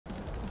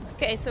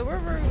Okay, so where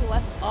we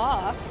left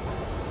off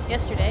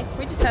yesterday,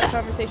 we just had a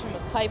conversation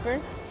with Piper.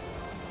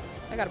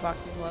 I got a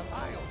boxing glove.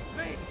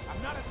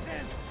 I'm not a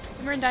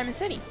synth. We're in Diamond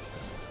City.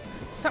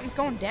 Something's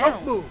going down.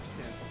 Don't move,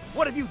 synth.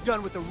 What have you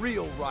done with the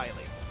real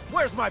Riley?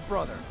 Where's my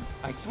brother?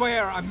 I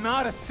swear, I'm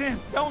not a synth.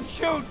 Don't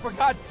shoot, for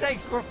God's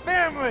sakes, we're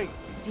family.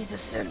 He's a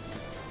synth.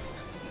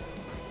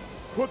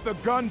 Put the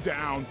gun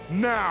down,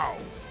 now!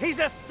 He's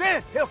a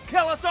synth! He'll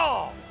kill us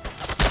all!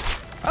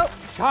 Oh!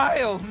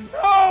 Kyle,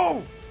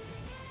 no!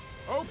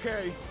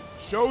 Okay,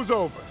 show's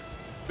over.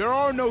 There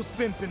are no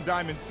synths in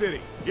Diamond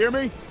City. Hear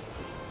me?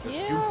 Just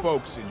Yeah. you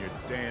folks and your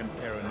damn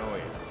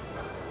paranoia.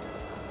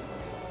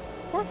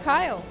 Poor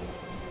Kyle.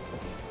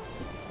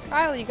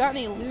 Kyle, you got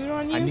any loot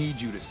on you? I need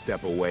you to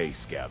step away,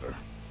 Scabber.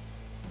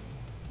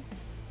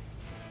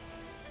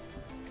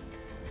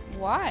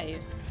 Why?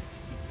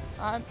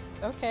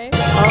 Okay.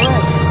 Alright.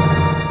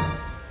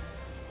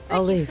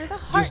 I'll Thank you leave. for the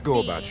Just go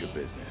heartbeat. about your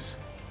business.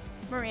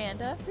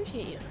 Miranda,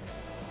 appreciate you.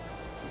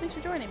 Thanks for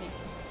joining me.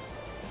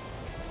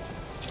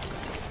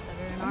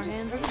 I'm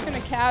just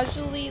gonna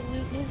casually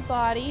loot his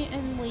body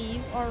and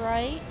leave,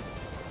 alright?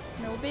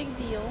 No big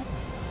deal.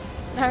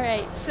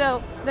 Alright,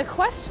 so the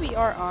quest we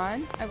are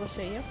on, I will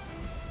show you.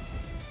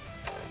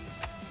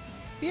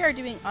 We are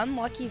doing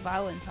Unlucky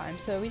Valentine,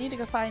 so we need to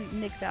go find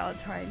Nick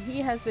Valentine.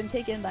 He has been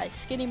taken by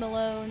Skinny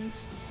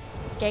Malone's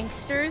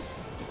gangsters.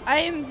 I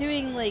am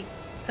doing like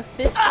a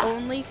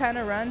fist-only kind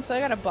of run, so I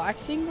got a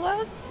boxing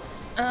glove.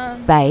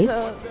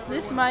 Babes. So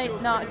this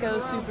might not go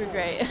super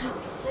great.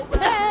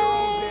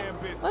 Hey!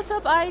 What's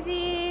up,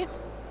 Ivy?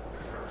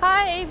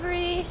 Hi,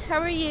 Avery. How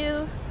are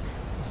you?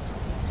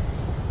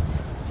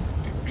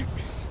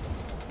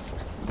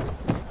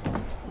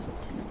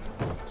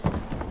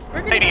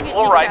 Lady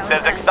Fluoride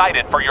says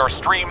excited for your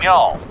stream,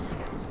 y'all.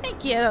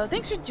 Thank you.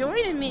 Thanks for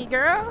joining me,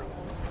 girl.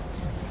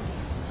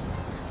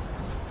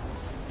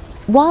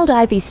 Wild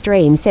Ivy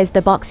Stream says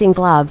the boxing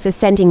gloves are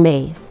sending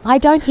me. I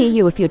don't hear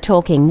you if you're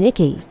talking,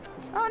 Nikki.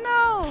 Oh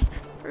no!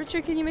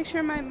 Richard, can you make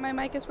sure my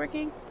mic is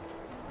working?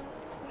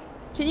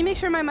 Can you make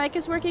sure my mic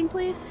is working,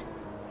 please?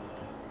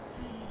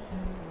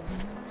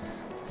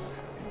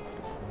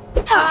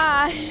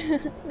 Ah!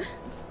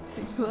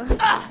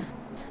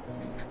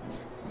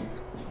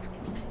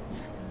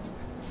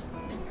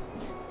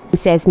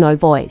 Says no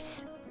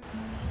voice.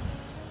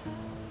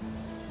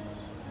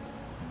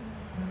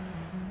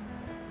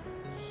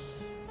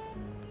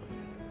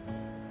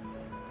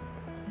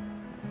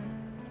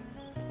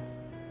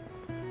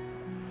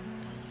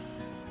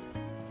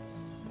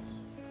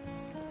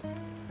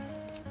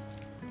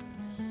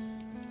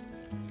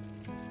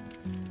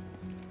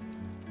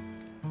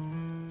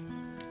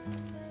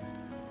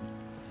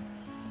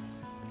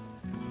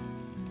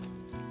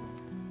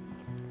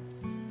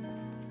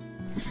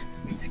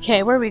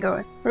 Okay, where are we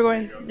going? We're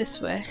going this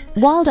way.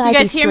 Wild Ivy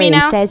guys hear me Stream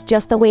now? says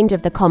just the wind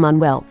of the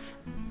Commonwealth.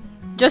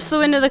 Just the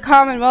wind of the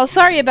Commonwealth.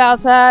 Sorry about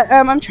that.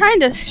 I'm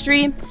trying to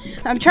stream.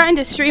 I'm trying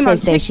to stream on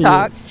Says there she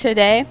TikTok is.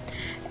 today,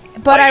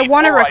 but I Lady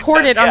want to Fluoride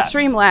record says it on yes.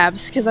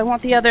 Streamlabs because I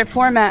want the other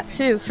format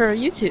too for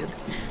YouTube.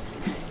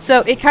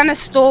 So it kind of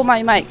stole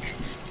my mic.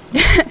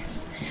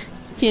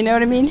 You know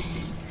what I mean?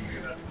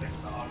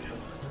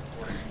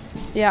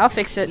 Yeah, I'll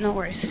fix it. No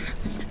worries.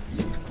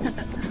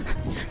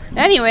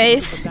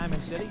 Anyways,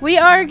 we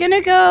are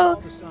gonna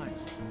go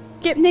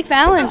get Nick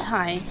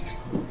Valentine.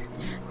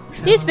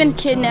 He's been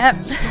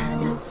kidnapped.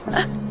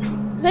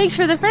 Thanks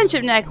for the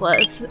friendship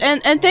necklace,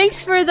 and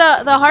thanks for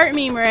the heart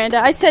me, Miranda.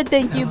 I said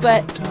thank you,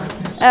 but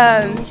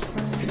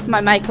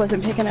my mic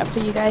wasn't picking up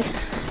for you guys.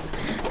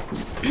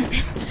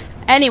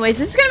 Anyways,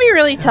 this is gonna be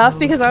really tough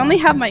because I only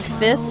have my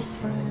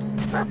fists.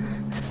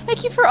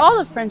 Thank you for all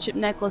the friendship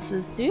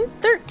necklaces, dude.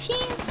 13.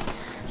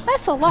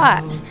 That's a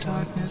lot.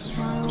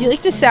 Do you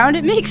like the sound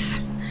it makes?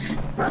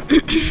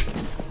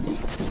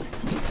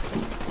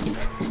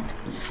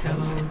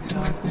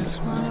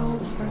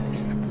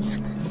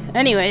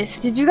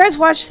 Anyways, did you guys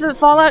watch the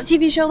Fallout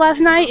TV show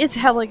last night? It's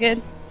hella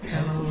good.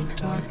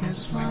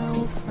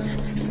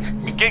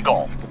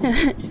 Giggle.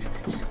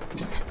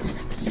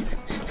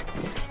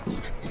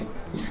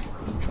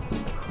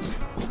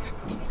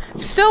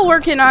 Still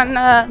working on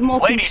Lady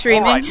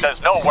multi-streaming. Fluoride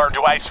says no, where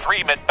do I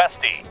stream it,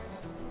 bestie?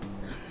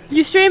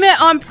 You stream it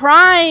on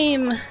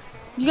Prime.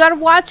 You gotta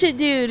watch it,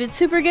 dude. It's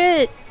super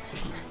good.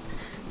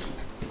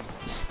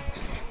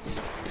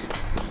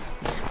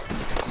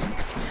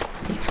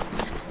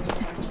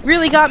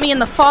 Really got me in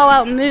the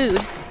Fallout mood.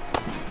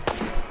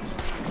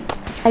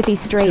 Ivy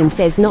Stream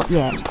says not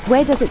yet.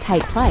 Where does it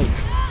take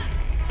place?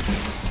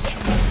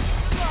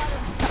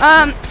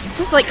 Is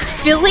this like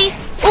Philly?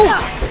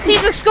 Oh,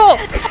 he's a skull.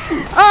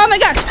 Oh my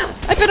gosh,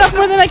 I bit off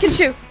more than I can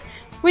chew.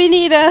 We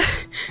need a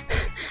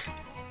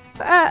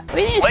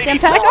Lady stim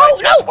pack. Fluoride Oh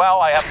says, no! well,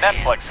 I have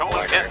Netflix,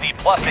 Hulu, Disney+,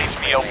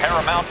 HBO,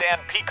 Paramount, and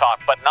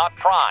Peacock, but not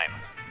Prime.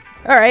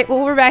 All right,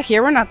 well we're back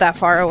here. We're not that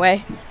far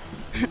away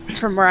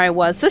from where I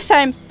was. This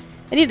time,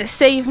 I need to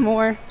save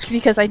more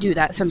because I do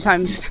that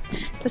sometimes,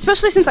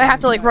 especially since I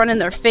have to like run in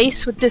their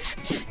face with this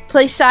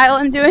play style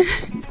I'm doing.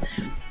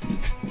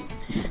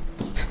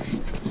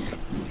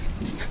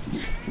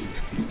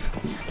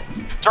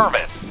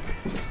 Service.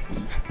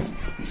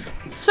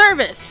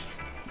 Service.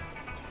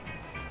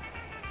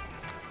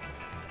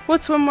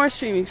 What's one more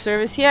streaming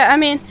service? Yeah, I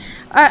mean,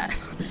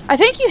 I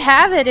think you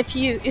have it if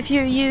you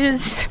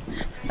use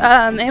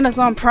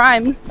Amazon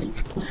Prime.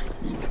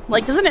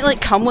 Like, doesn't it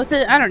like come with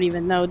it? I don't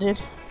even know,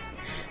 dude.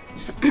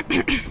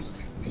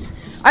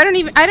 I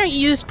don't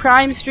use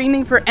Prime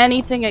streaming for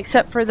anything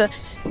except for the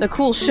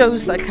cool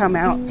shows that come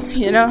out,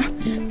 you know,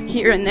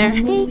 here and there.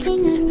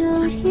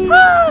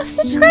 Ah,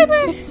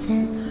 subscriber!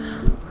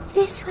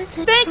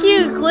 Thank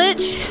you,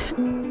 Glitch.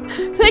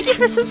 Thank you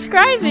for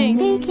subscribing.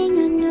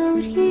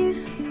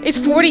 It's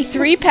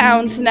 43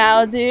 pounds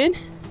now, dude.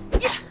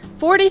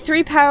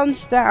 43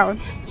 pounds down.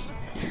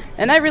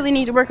 And I really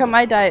need to work on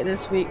my diet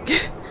this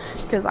week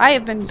because I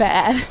have been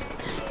bad.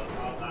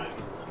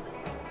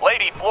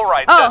 Lady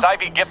Fluoride says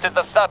Ivy gifted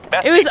the sub.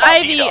 Best it was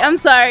Ivy. I'm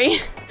sorry.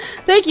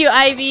 Thank you,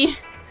 Ivy.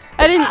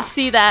 I didn't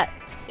see that.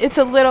 It's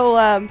a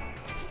little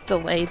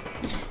delayed.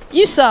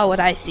 You saw what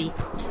I see.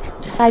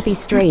 Ivy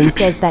Stream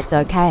says that's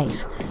okay.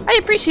 I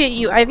appreciate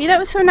you, Ivy. That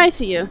was so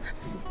nice of you.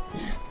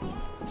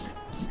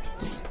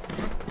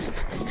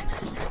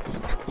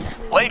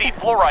 Lady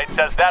Fluoride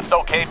says that's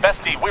okay,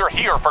 bestie. We're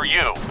here for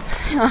you.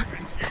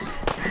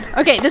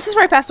 Okay, this is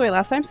where I passed away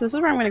last time, so this is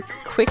where I'm going to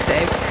quick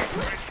save.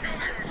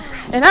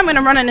 And I'm going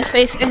to run in his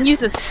face and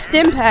use a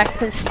stim pack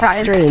this time.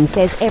 Stream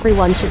says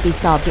everyone should be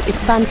subbed.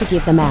 It's fun to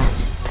give them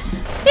out.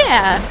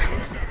 Yeah.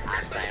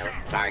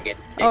 Target.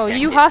 Oh,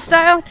 you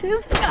hostile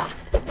too?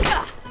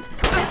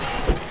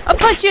 I'll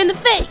punch you in the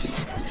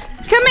face.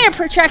 Come here,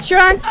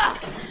 Protectron.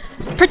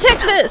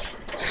 Protect this.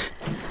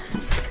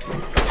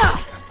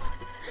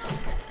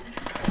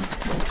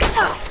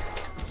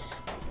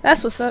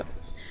 That's what's up.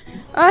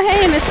 Oh,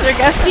 hey, Mr.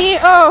 Gusty.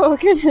 Oh,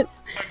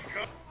 goodness.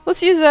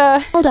 Let's use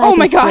a... Oh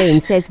my gosh. Stream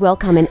says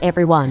welcome in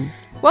everyone.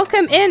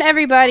 Welcome in,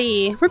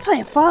 everybody. We're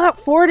playing Fallout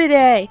 4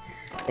 today.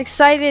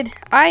 Excited.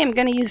 I am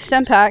going to use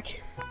Stem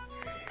Pack.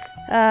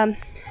 And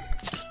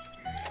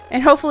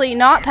hopefully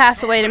not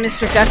pass away to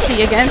Mr.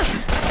 Gusty again.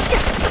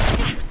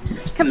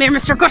 Come here,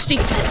 Mr. Gusty.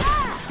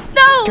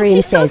 No!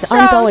 Stream says so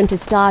I'm going to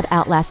start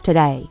Outlast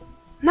today.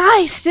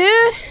 Nice,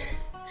 dude.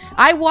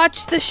 I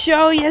watched the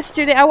show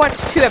yesterday. I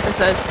watched 2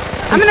 episodes.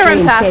 I'm going to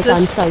run past this.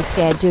 I'm so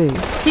scared, dude.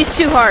 He's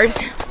too hard.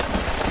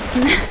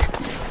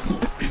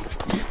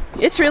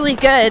 It's really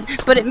good,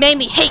 but it made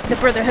me hate the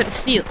Brotherhood of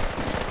Steel.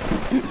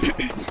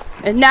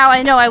 And now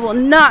I know I will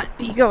not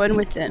be going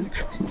with them.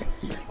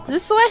 Is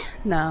this the way?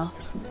 No.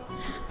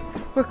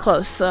 We're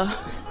close, though.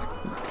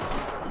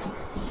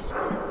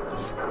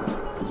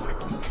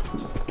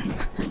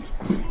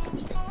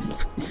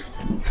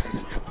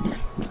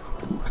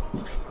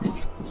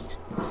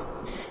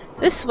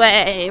 This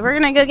way. We're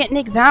gonna go get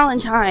Nick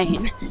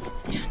Valentine.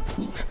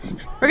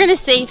 We're gonna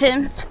save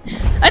him.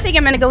 I think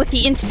I'm gonna go with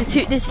the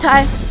Institute this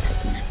time.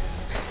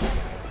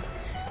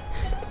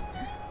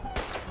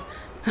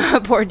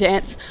 Poor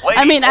Dance. Lady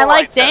I mean, I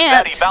like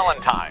Dance. Daddy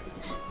Valentine.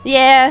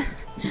 Yeah.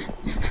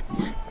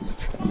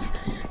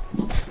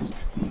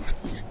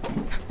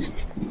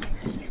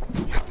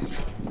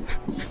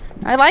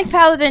 I like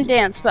Paladin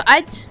Dance, but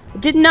I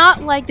did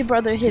not like the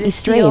Brotherhood of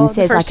Steel.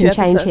 Stream says I can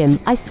change him.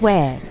 I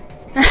swear.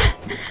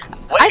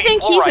 I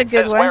think he's a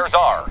good one. Where's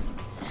R?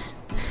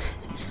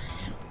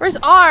 Where's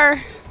R?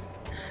 What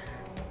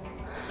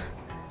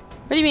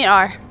do you mean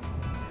R?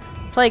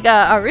 Like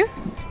Aru?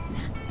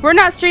 We're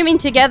not streaming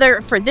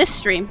together for this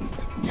stream.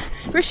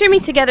 We're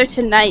streaming together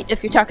tonight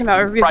if you're talking about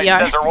Aru Right, VR.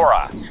 says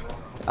Aurora.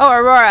 Oh,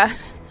 Aurora.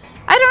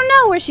 I don't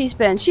know where she's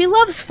been. She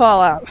loves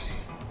Fallout.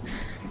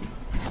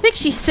 I think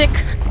she's sick.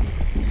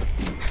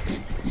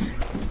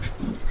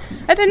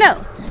 I don't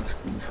know.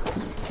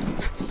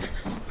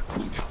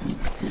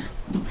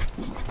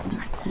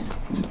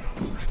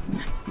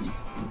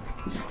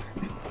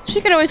 She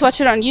could always watch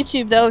it on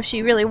YouTube, though, if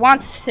she really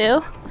wants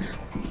to.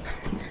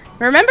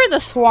 Remember the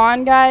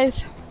Swan,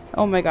 guys?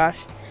 Oh my gosh.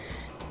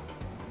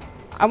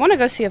 I want to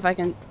go see if I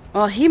can...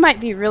 Well, he might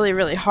be really,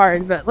 really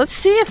hard, but let's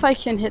see if I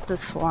can hit the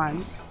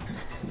Swan.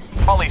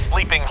 Probably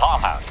sleeping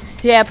Haha.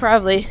 Yeah,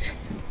 probably.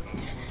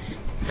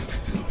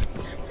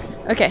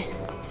 Okay.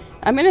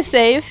 I'm gonna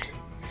save.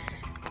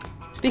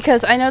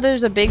 Because I know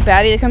there's a big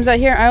baddie that comes out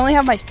here. I only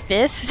have my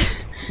fist.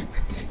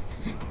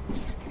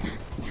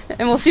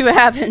 And we'll see what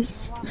happens.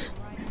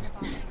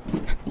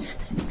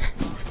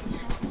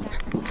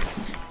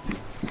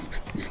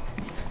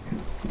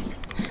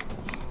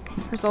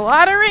 There's a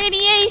lot of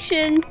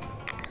radiation.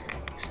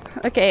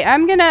 Okay,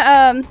 I'm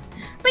gonna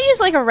use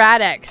like a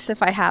Rad-X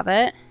if I have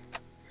it.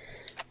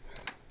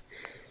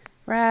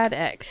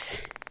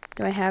 Rad-X.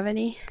 Do I have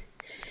any?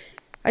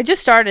 I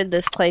just started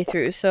this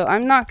playthrough, so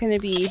I'm not gonna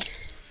be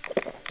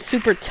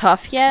super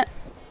tough yet.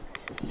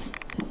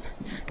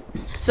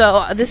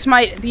 So this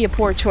might be a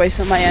poor choice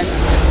on my end.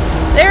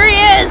 There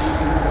he is!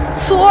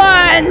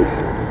 Swan!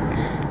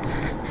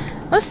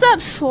 What's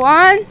up,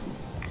 Swan?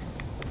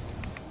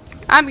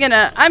 I'm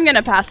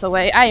gonna pass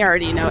away. I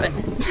already know it.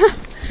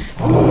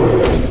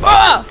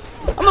 Oh!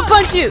 I'm gonna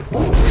punch you!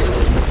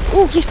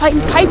 Oh, he's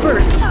fighting Piper!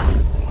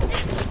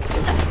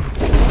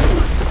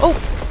 Oh,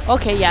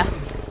 okay, yeah.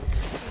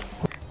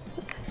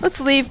 Let's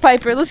leave,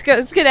 Piper. Let's go.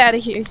 Let's get out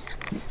of here.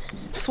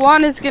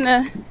 Swan is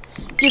gonna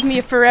give me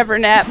a forever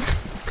nap.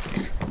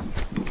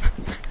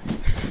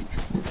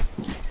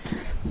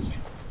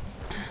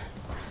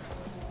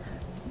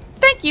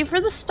 Thank you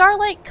for the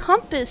Starlight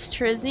Compass,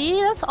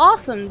 Trizzy. That's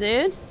awesome,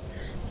 dude.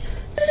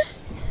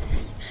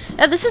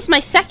 Now, this is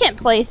my second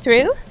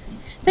playthrough.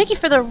 Thank you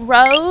for the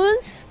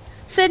rose,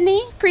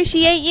 Sydney.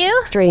 Appreciate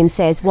you. Stream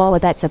says, "Whoa,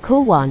 that's a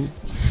cool one."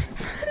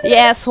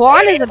 Yeah,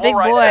 Swan is a big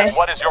boy. Says,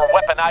 what is your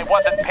weapon? I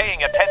wasn't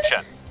paying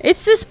attention.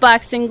 It's this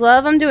boxing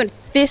glove. I'm doing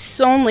fists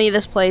only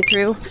this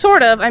playthrough.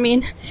 Sort of. I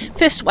mean,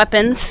 fist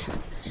weapons.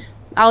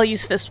 I'll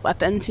use fist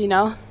weapons, you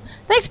know.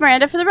 Thanks,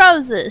 Miranda, for the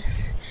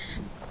roses.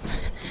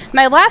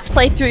 My last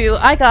playthrough,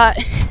 I got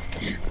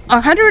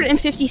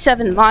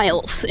 157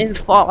 miles in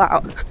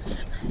Fallout.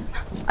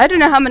 I don't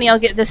know how many I'll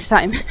get this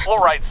time.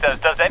 Fluorite says,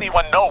 does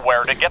anyone know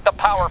where to get the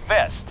power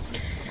fist?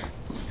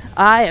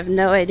 I have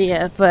no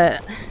idea,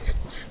 but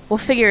we'll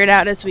figure it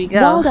out as we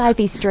go. Wild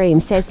Ivy Stream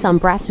says some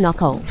brass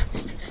knuckle.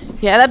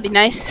 Yeah, that'd be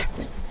nice.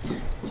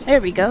 There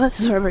we go.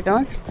 This is where we're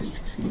going.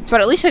 But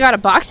at least I got a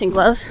boxing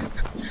glove.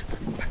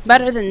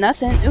 Better than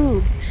nothing.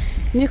 Ooh.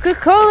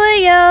 Nuka-Cola,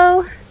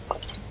 yo.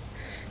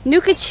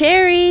 Nuka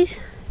cherries.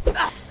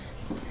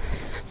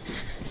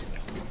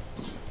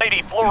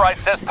 Lady Fluorite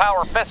says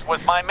power fist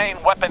was my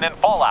main weapon in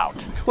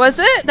Fallout. Was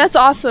it? That's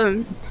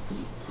awesome.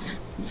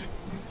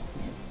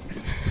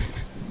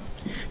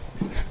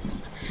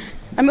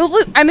 I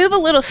move a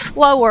little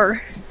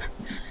slower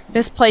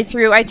this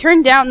playthrough. I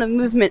turned down the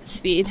movement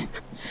speed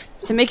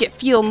to make it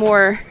feel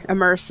more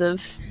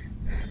immersive.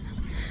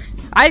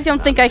 I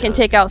don't think I can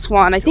take out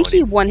Swan. I think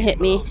he one-hit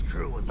me.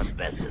 Was the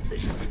best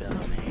decision we've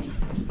ever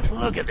made.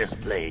 Look at this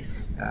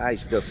place. I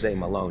still say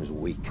Malone's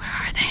weak. Where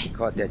are they?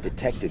 Caught that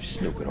detective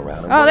snooping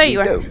around. Oh, there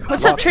you are.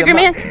 What's up, Trigger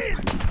Man?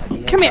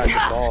 Come here.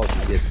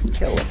 Just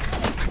kill him.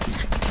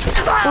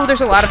 Oh,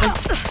 there's a lot of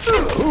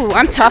them. Ooh,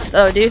 I'm tough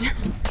though, dude.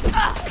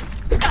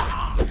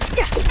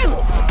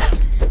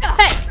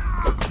 Hey!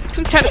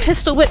 Don't try to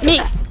pistol whip me.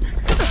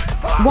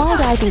 Wild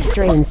Ivy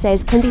Stream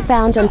says can be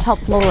found on top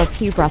floor of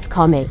Hubris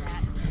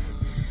Comics.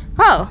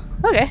 Oh,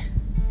 okay.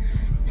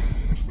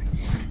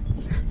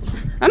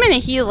 I'm gonna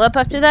heal up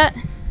after that.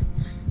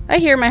 I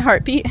hear my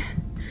heartbeat.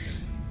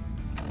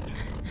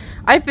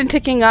 I've been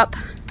picking up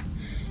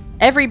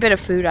every bit of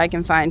food I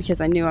can find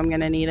because I knew I'm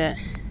gonna need it.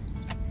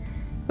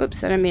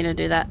 Oops, I didn't mean to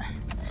do that.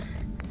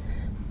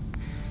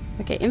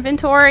 Okay,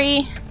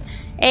 inventory,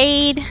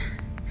 aid,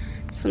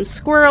 some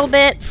squirrel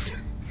bits,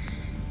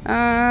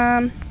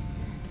 rad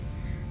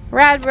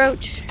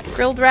roach,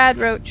 grilled rad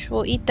roach.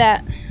 We'll eat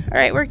that. All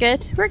right, we're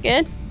good. We're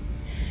good.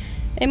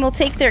 And we'll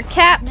take their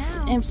caps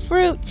and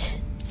fruit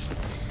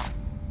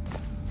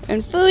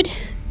and food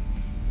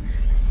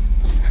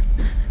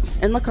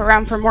and look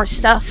around for more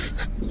stuff.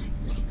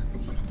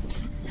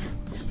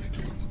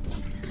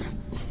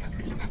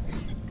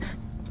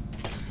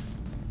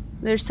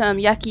 There's some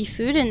yucky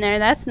food in there.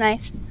 That's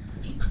nice.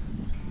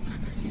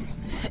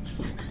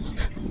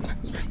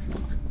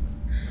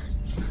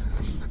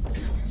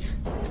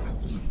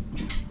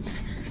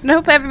 And I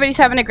hope everybody's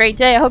having a great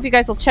day. I hope you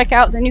guys will check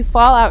out the new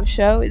Fallout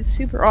show. It's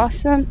super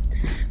awesome.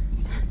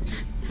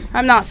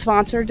 I'm not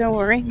sponsored, don't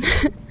worry.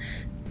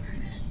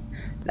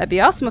 That'd be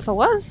awesome if I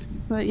was,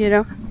 but you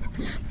know.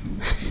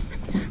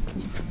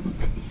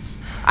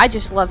 I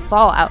just love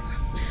Fallout.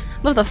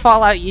 Love the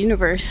Fallout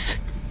universe.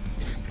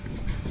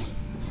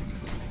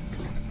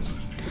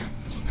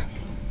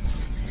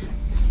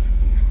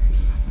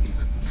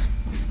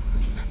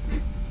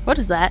 What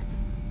is that?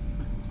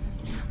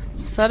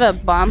 Is that a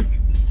bomb?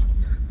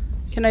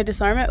 Can I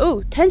disarm it?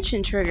 Oh,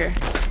 tension trigger.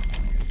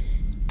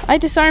 I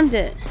disarmed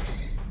it.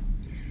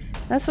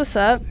 That's what's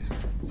up.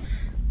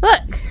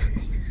 Look!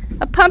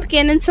 A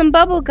pumpkin and some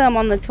bubble gum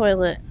on the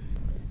toilet.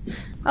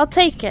 I'll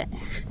take it.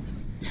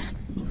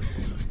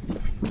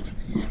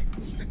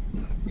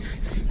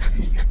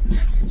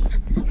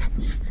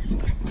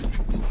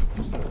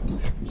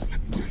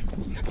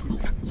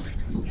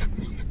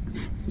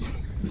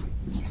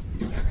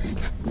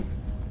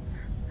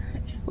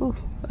 Ooh,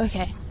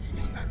 okay.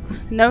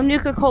 No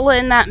Nuka-Cola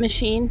in that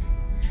machine.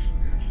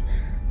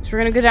 So we're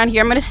gonna go down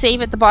here. I'm gonna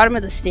save at the bottom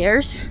of the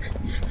stairs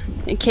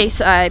in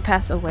case I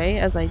pass away,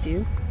 as I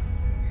do.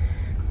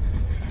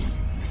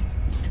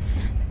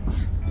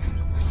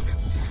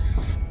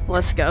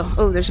 Let's go.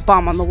 Oh, there's a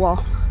bomb on the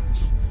wall.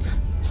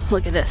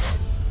 Look at this.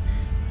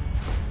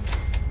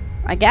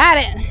 I got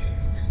it.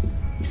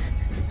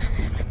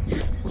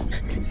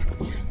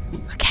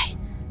 Okay.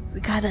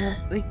 We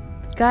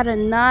gotta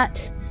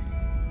not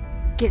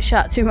get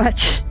shot too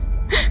much.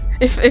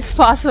 if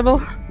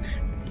possible.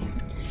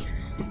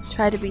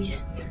 Try to be.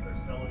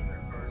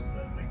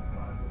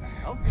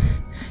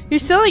 You're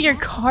selling your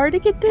car to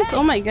get this?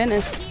 Oh my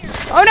goodness.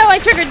 Oh no, I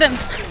triggered them.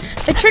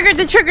 I triggered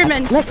the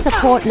triggerman. Let's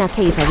support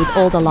Nakita with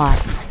all the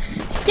likes.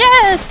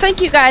 Yes,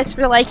 thank you guys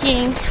for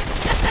liking.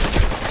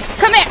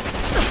 Come here.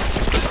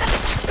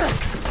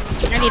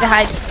 I need to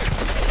hide.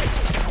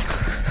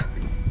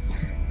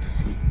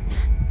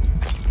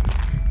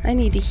 I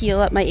need to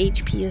heal up. My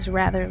HP is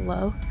rather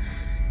low.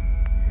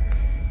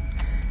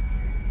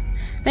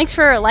 Thanks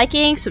for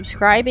liking,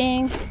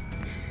 subscribing,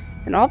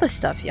 and all the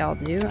stuff y'all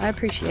do. I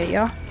appreciate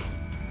y'all.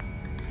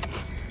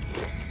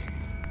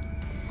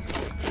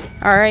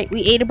 Alright,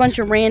 we ate a bunch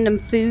of random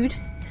food.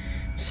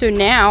 So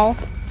now,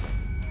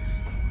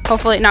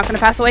 hopefully it's not going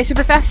to pass away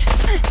super fast.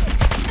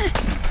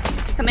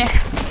 Come here.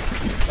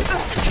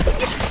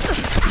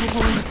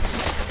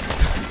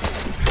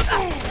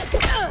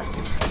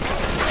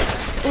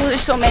 Oh,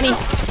 there's so many.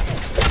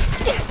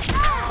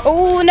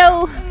 Oh,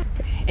 no.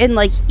 And,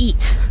 like,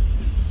 eat.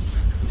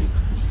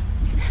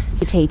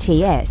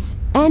 TTS,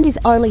 and is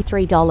only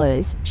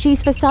 $3.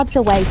 She's for subs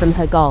away from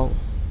her goal.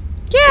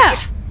 Yeah.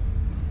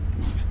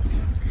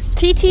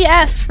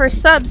 TTS for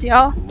subs,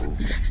 y'all.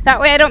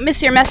 That way I don't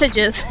miss your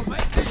messages.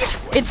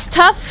 It's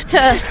tough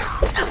to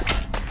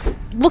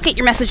look at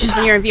your messages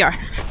when you're in VR.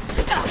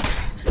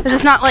 Because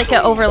it's not like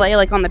an overlay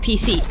like on the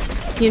PC.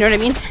 You know what I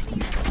mean?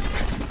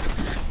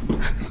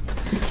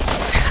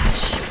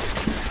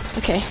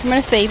 Okay, I'm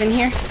gonna save in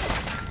here.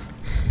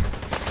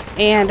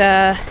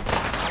 And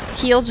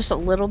heal just a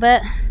little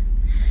bit.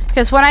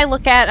 Because when I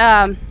look at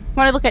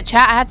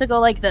chat, I have to go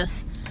like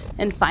this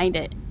and find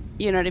it.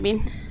 You know what I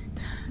mean?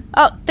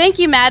 Oh, thank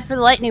you, Mad, for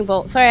the lightning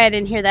bolt. Sorry I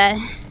didn't hear that.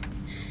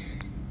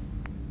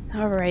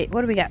 Alright,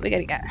 what do we got?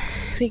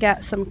 We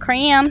got some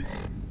cram.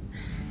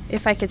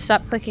 If I could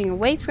stop clicking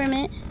away from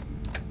it.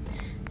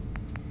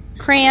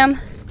 Cram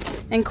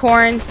and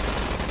corn.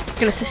 It's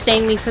gonna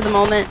sustain me for the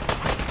moment.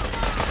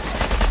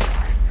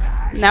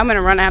 Now I'm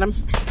gonna run at him.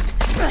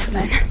 Come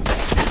on.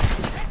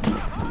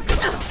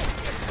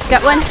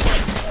 Got one.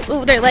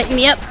 Ooh, they're lighting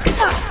me up.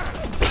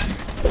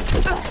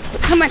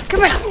 Come on,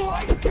 come on.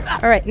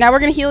 Alright, now we're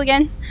gonna heal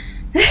again.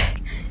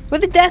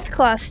 With a death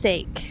claw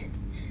stake.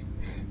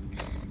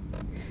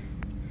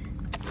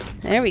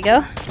 There we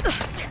go.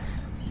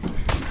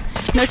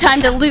 No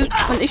time to loot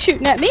when they're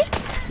shooting at me.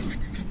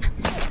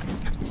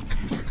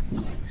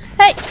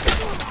 Hey!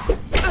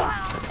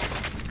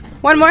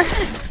 One more.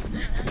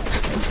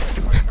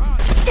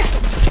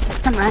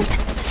 Come on.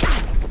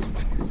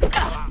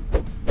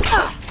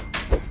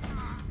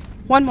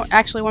 One more.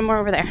 Actually, one more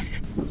over there.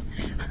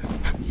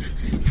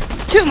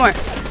 Two more.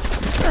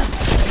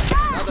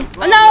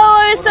 Oh, no,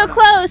 I was so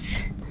close.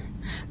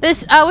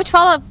 This, which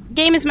Fallout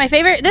game is my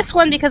favorite? This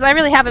one, because I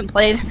really haven't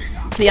played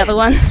the other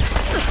one.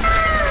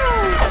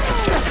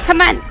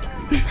 Come on.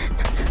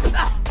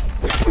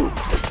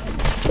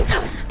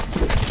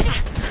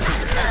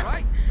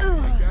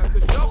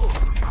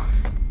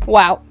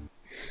 Wow.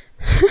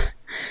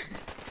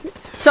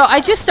 So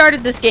I just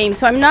started this game,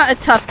 so I'm not a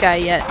tough guy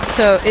yet.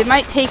 So it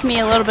might take me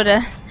a little bit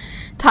of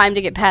time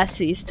to get past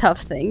these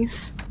tough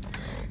things.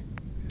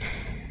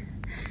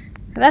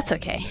 That's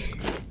okay.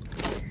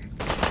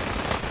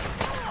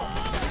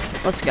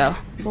 Let's go.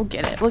 We'll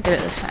get it. We'll get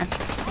it this time.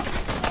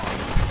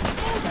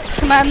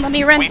 Come on, let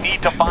me run. We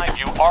need to find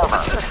you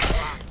armor.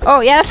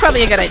 Oh, yeah, that's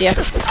probably a good idea.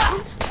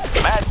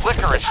 Mad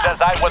Licorice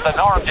says I was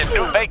unarmed in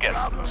New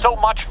Vegas. So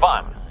much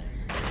fun.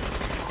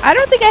 I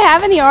don't think I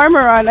have any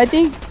armor on. I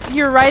think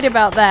you're right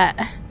about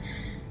that.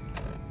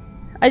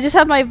 I just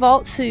have my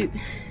vault suit. Do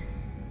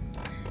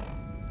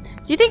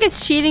you think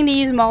it's cheating to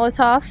use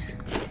Molotovs?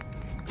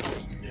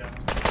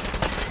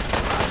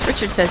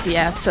 Richard says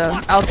yeah, so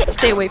I'll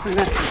stay away from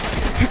that.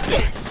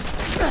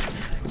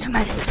 Come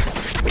on.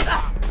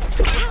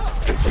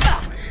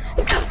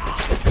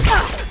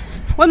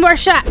 One more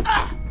shot.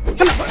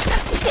 Come on.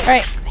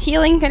 Alright,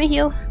 healing. Gonna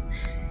heal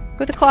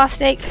with a claw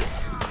stake.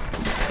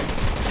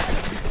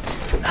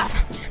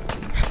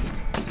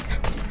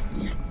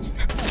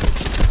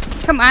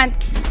 Come on.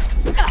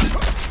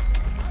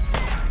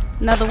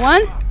 Another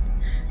one.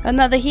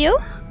 Another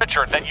heal.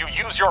 Richard, that you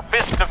use your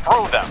fist to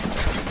throw them.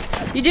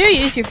 You do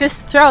use your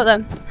fist to throw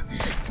them.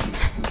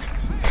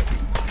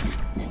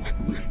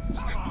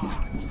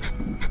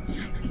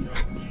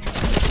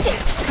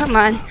 Come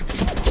on.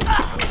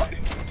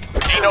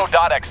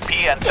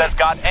 Dino.xp and says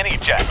got any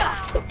jet.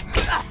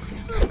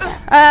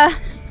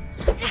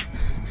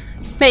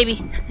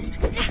 Maybe.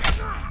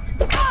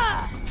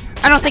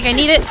 I don't think I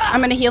need it.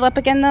 I'm gonna heal up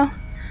again though.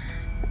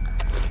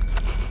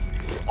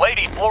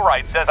 Lady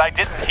Fluoride says I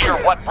didn't hear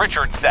what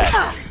Richard said.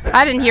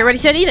 I didn't hear what he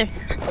said either.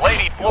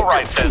 Lady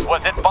Fluoride says,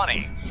 was it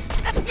funny?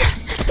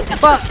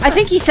 Well, I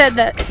think he said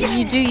that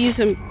you do use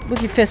them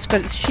with your fist,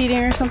 but it's cheating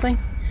or something.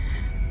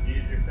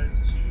 Use your fist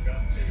to shoot a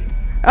gun too.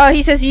 Oh,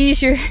 he says you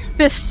use your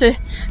fist to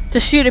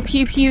shoot a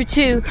pew pew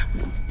too.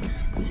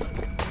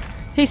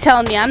 He's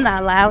telling me I'm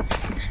not allowed.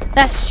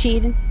 That's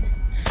cheating.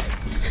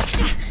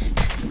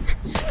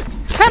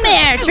 Come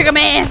here, Trigger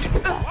Man.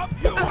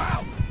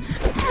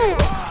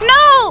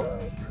 No!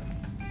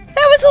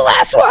 That was the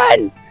last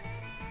one!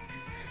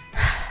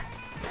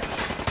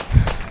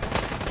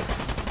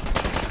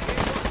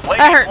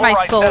 That hurt my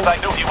soul. Says I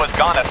knew he was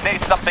gonna say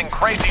something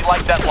crazy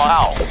like that.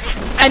 Wow.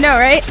 I know,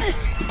 right?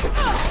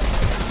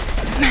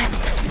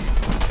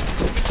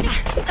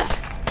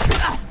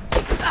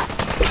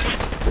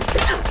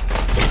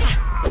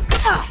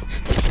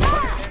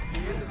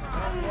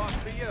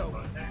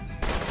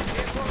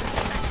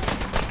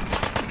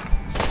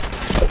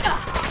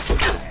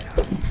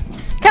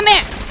 Come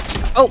here.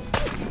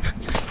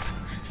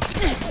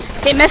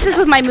 It messes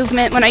with my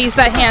movement when I use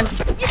that hand.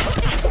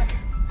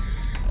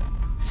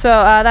 So,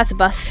 that's a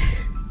bust.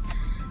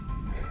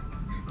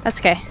 That's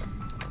okay.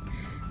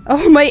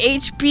 Oh, my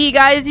HP,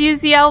 guys. You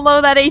see how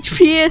low that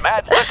HP is?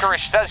 Mad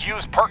Licorice says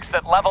use perks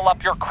that level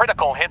up your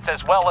critical hits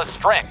as well as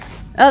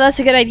strength. Oh, that's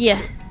a good idea.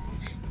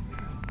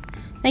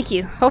 Thank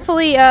you.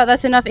 Hopefully,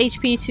 that's enough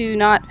HP to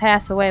not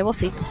pass away. We'll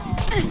see.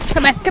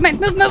 Come on,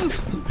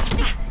 move.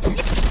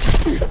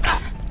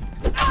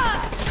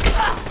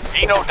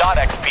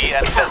 Dino.xp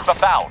and says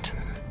buff out.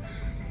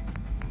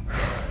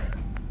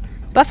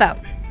 Buff out.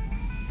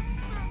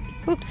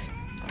 Oops.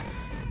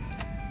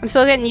 I'm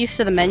still getting used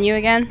to the menu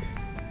again.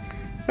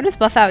 What does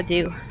buff out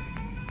do?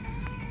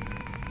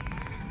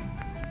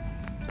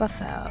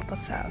 Buff out.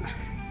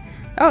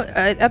 Oh,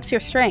 it ups your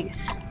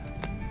strength.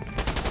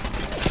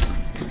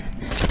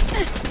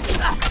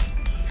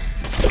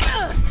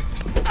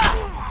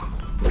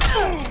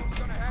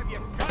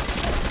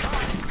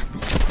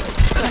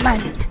 Come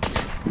on.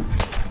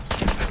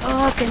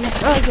 Oh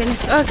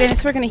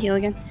goodness, we're gonna heal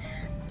again.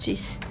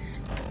 Jeez.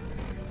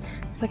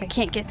 Like I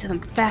can't get to them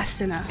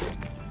fast enough.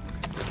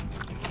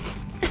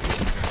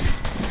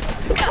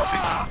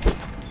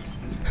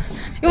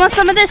 You want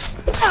some of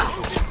this?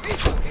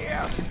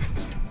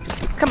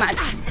 Come on.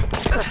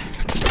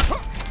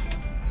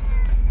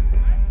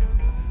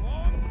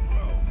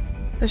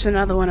 There's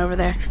another one over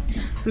there.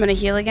 I'm gonna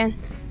heal again.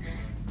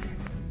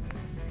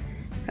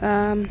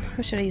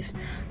 What should I use?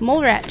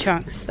 Mole rat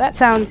chunks. That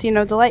sounds, you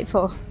know,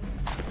 delightful.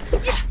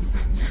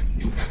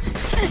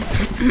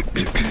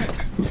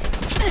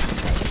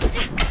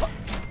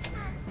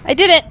 I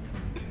did it!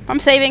 I'm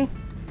saving.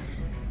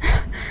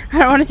 I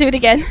don't want to do it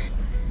again.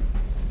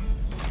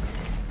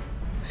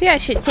 Maybe I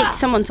should take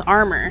someone's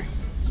armor.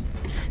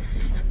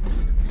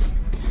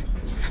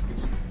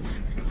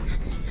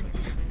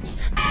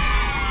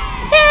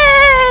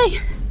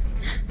 Yay!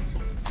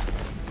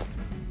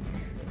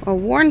 A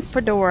worn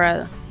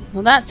fedora.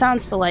 Well, that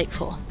sounds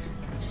delightful.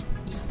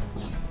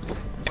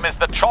 Name is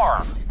the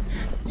charm.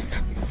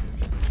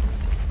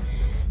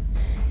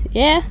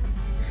 Yeah.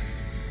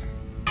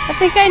 I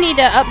think I need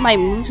to up my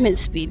movement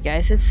speed,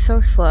 guys. It's so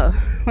slow.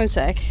 1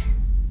 sec.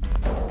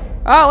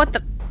 Oh, what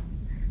the?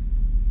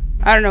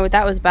 I don't know what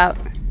that was about.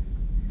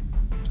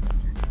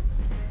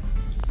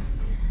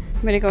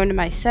 I'm gonna go into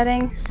my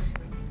settings.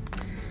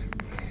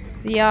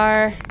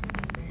 VR.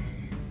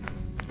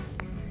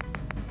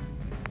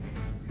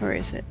 Where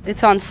is it?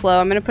 It's on slow.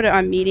 I'm gonna put it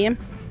on medium.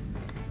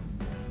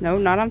 No,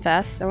 not on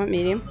fast. I want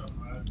medium.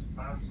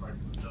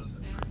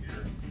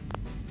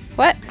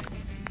 What?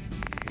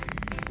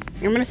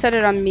 I'm gonna set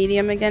it on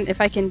medium again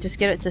if I can just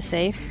get it to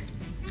save.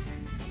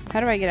 How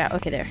do I get out?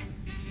 Okay, there.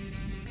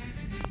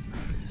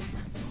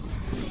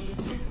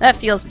 That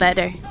feels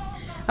better.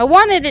 I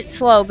wanted it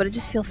slow, but it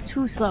just feels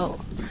too slow.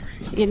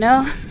 You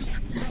know?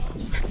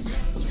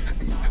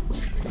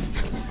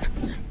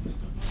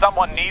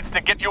 Someone needs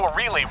to get you a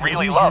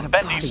really love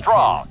bendy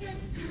straw.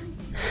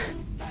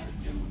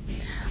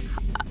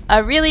 I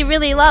really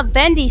love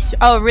bendy straw.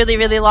 Oh,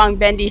 really long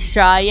bendy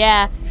straw,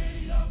 yeah.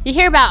 You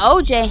hear about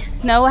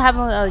OJ? No, what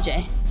happened with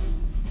OJ?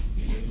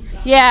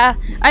 Yeah,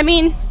 I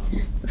mean,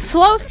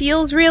 slow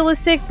feels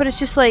realistic, but it's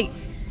just like,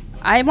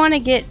 I want to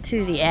get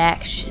to the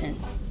action,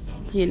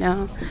 you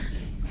know?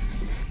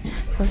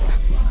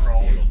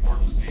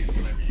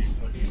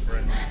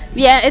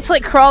 Yeah, it's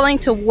like crawling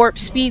to warp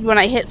speed when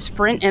I hit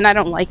sprint, and I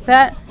don't like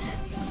that.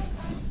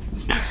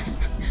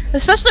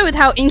 Especially with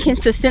how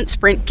inconsistent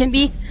sprint can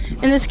be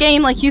in this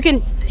game. Like, you can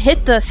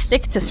hit the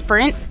stick to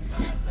sprint,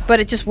 but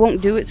it just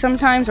won't do it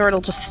sometimes, or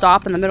it'll just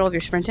stop in the middle of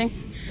your sprinting.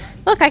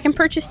 Look, I can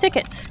purchase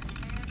tickets.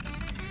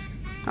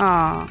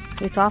 Aw,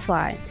 it's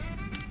offline.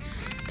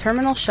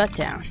 Terminal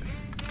shutdown.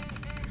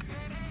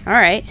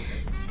 Alright.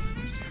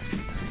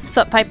 What's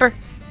up, Piper?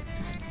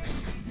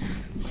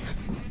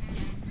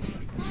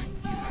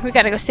 We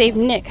gotta go save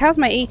Nick. How's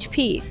my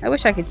HP? I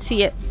wish I could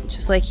see it,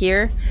 just like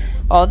here,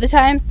 all the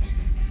time.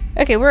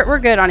 Okay, we're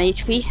good on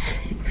HP.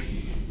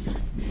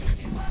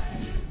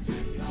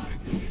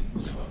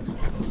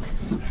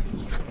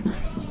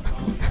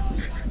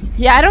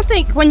 Yeah, I don't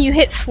think when you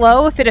hit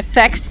slow, if it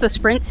affects the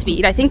sprint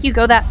speed. I think you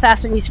go that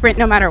fast when you sprint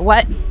no matter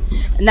what,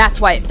 and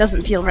that's why it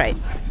doesn't feel right.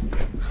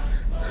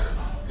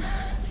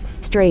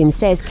 Stream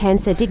says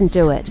cancer didn't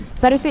do it,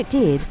 but if it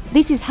did,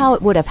 this is how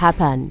it would have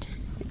happened.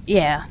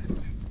 Yeah.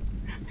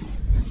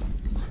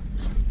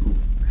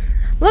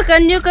 Look, a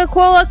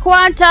Nuka-Cola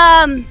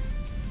Quantum!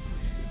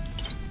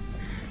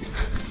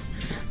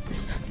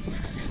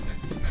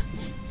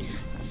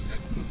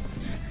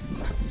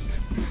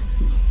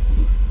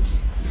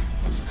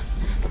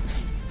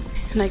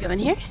 Can I go in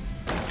here?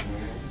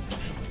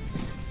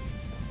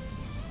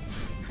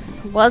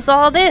 What's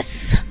all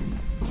this?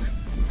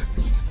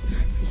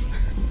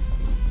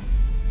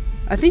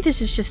 I think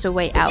this is just a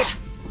way out.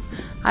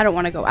 I don't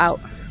want to go out.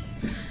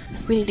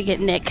 We need to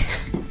get Nick.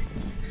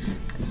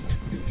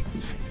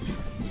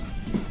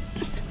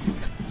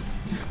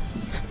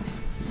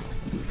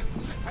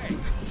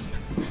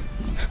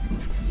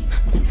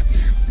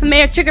 Come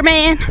here, Trigger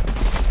Man.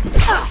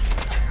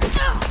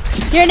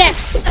 You're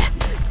next.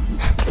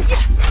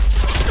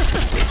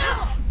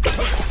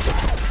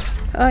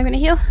 I'm gonna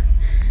heal.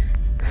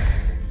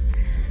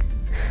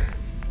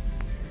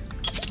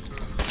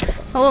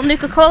 A little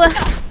Nuka-Cola.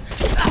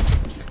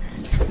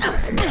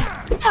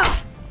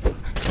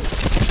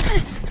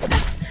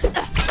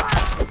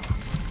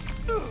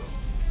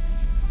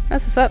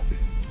 That's what's up.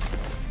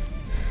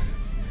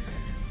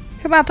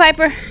 Come on,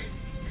 Piper.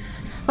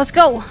 Let's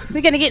go.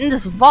 We're gonna get in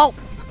this vault.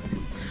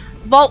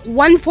 Vault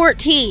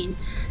 114.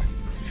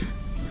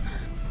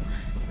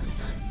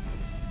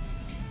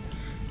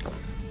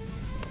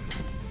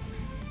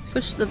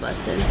 Push the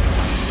button.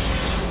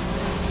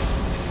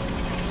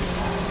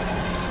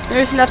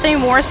 There's nothing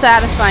more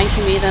satisfying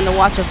to me than to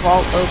watch a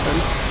vault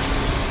open.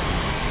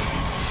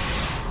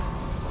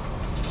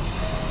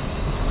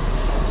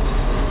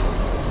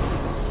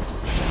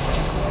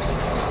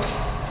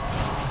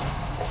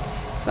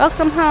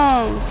 Welcome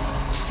home.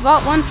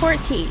 Vault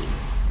 114.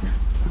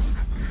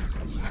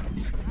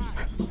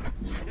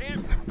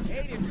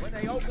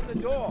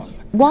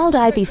 Wild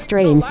Ivy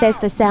Stream says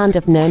the sound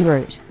of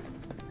Nernroot.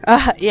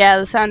 Yeah,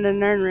 the sound of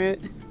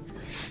Nernroot.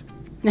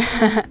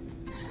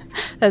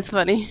 That's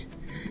funny.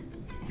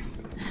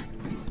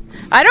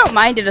 I don't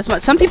mind it as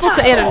much. Some people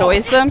say it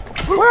annoys them.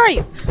 Where are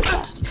you?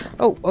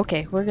 Oh,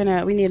 okay.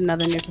 We need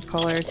another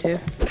Nuka-Cola or two.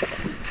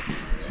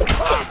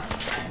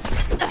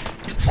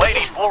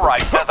 Lady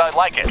Fluoride says I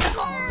like it.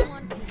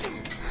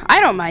 I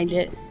don't mind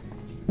it.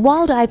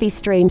 Wild Ivy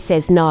Stream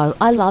says no,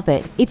 I love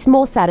it. It's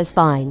more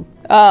satisfying.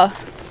 I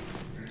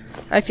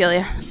feel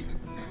ya.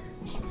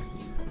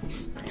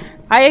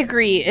 I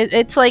agree.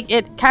 It's like,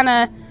 it's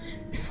a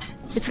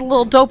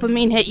little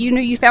dopamine hit. You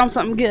knew you found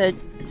something good,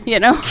 you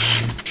know?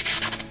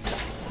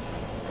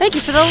 Thank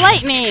you for the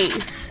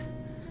lightnings.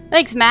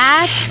 Thanks,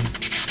 Matt.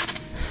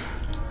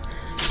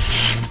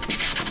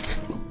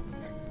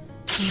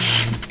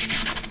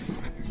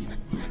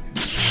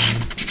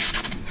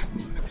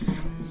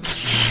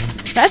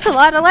 That's a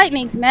lot of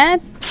lightnings, man.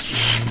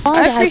 Wild I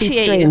Ivy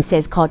appreciate Stream you.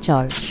 says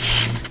Kocho.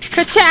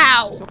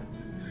 Ka-chow!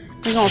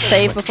 We're gonna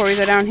save before we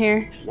go down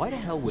here. Why the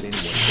hell would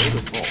anyone build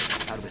a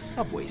vault out of a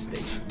subway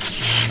station?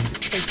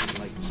 It's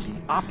basically like the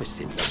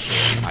opposite of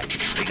their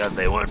height. Because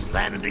they weren't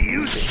planning to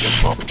use it, you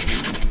fool.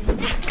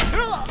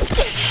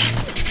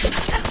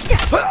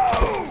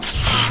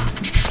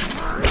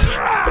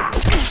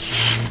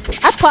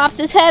 I popped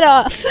his head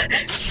off.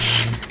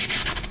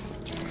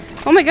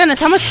 Oh my goodness,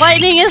 how much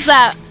lightning is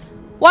that?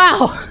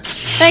 Wow.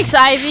 Thanks,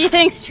 Ivy.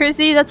 Thanks,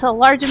 Trizzy. That's a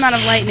large amount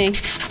of lightning.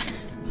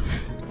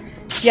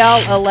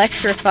 Y'all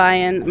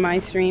electrifying my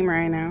stream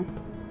right now.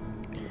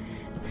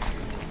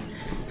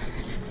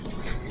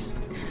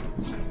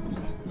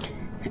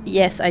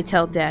 Yes, I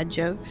tell dad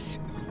jokes.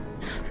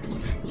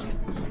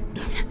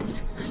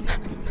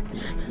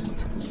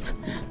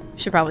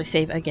 Should probably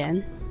save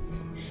again.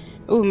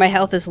 Ooh, my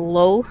health is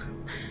low.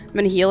 I'm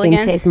gonna heal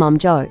again. Says mom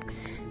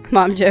jokes.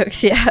 Mom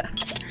jokes, yeah.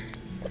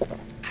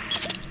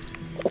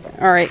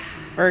 Alright,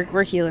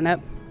 we're healing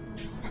up.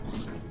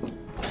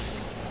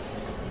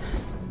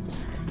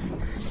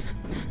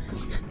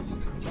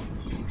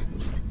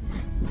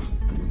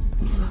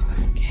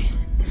 Okay.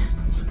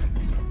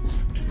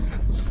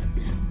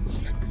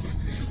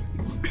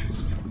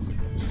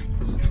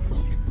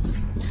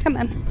 Come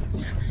on.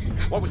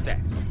 What was that?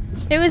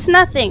 It was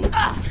nothing.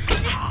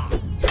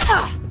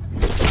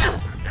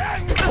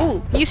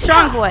 Ooh, you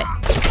strong boy.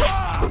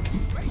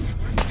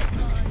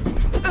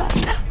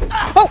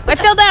 Oh, I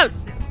fell down.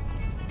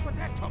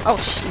 Oh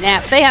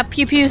snap, they have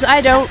pew-pews, I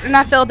don't, and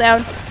I fell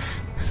down.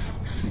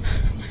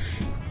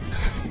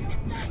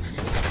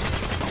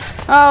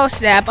 Oh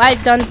snap, I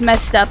done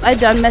messed up. How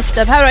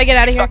do I get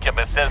out of here?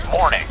 Succubus says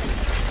morning.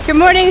 Good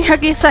morning,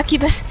 Huggy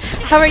Succubus.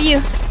 How are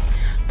you?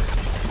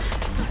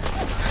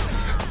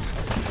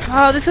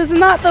 Oh, this was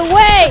not the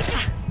way!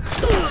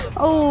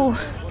 Oh.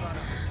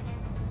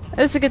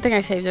 This is a good thing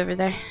I saved over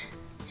there.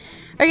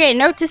 Okay,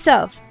 note to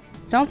self.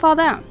 Don't fall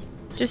down.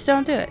 Just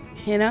don't do it,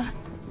 you know?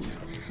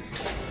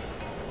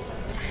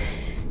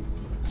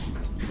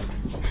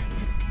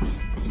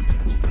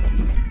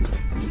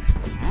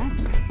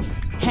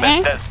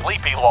 This says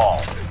sleepy lol.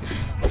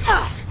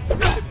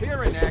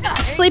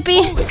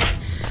 Sleepy.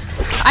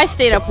 I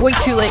stayed up way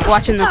too late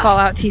watching the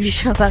Fallout TV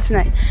show last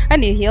night. I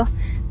need to heal.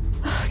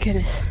 Oh,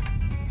 goodness.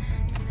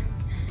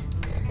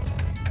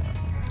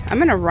 I'm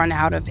gonna run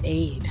out of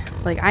aid.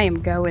 Like, I am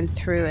going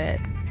through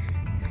it.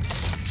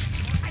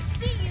 I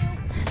see you.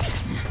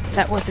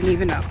 That wasn't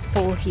even a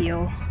full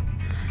heal.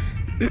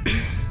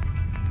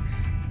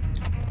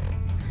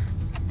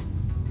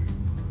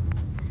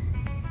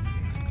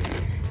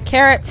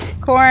 Carrot,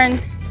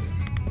 corn.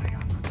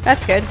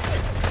 That's good.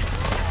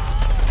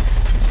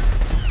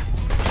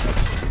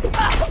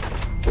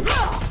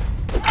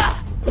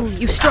 Ooh,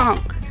 you strong.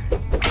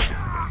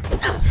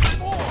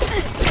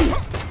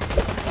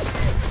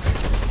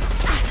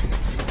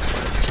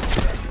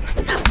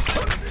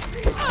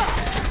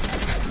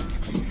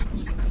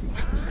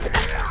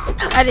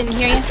 I didn't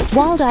hear you.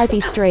 Wild Ivy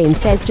Stream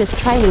says just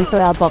training for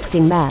our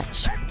boxing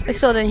match. I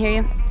still didn't hear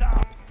you.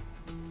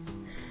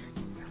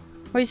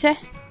 What'd you say?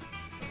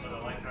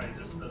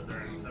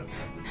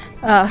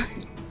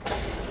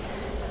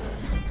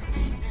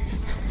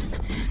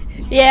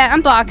 Yeah,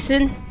 I'm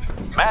boxing.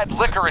 Mad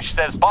Licorice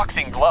says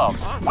boxing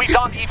gloves. We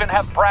don't even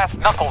have brass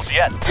knuckles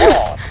yet.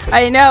 Lol.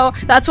 I know.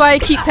 That's why I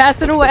keep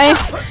passing away.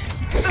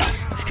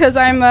 It's because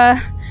I'm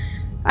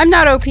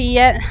not OP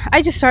yet.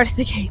 I just started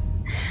the game.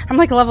 I'm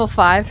like level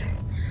 5.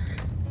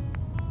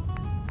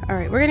 All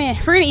right, we're gonna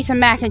eat some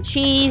mac and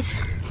cheese.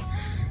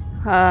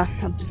 A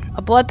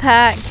blood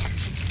pack.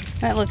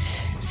 That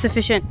looks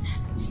sufficient.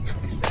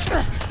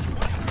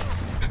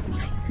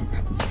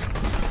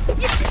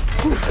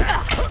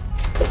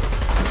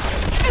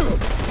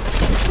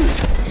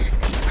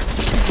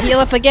 Heal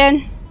up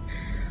again.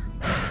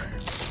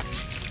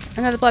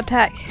 Another blood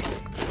pack.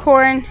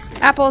 Corn.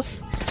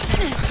 Apples.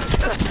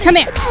 Come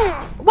here.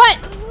 What?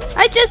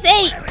 I just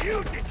ate.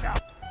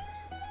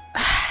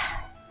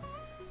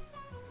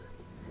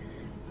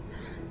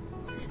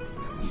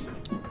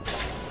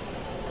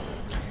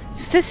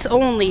 Fists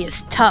only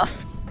is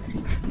tough.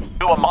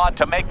 Do a mod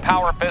to make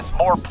power fists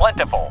more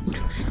plentiful.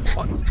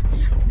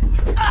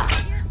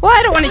 Well,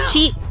 I don't want to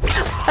cheat.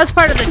 That's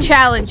part of the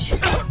challenge.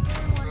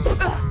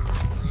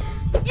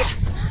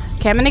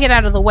 Okay, I'm gonna get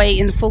out of the way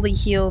and fully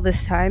heal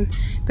this time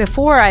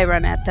before I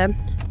run at them.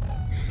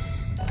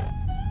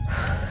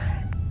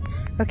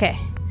 Okay,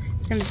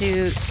 I'm gonna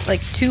do like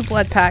 2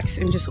 blood packs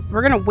and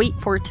we're gonna wait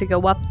for it to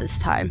go up this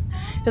time,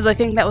 because I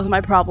think that was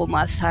my problem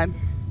last time.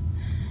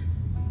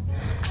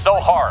 So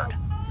hard.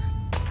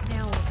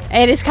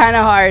 It is kind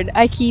of hard.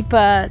 I keep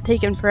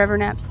taking forever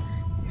naps.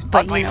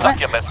 But Ugly you know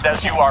Succubus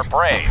says you are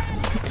brave.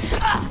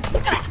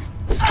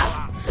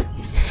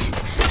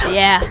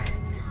 Yeah.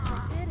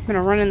 I'm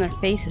gonna run in their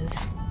faces.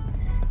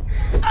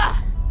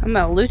 I'm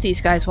gonna loot these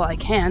guys while I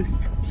can.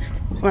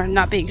 Where I'm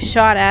not being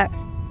shot at.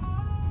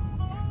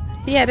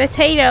 Yeah,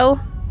 potato.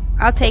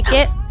 I'll take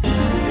it.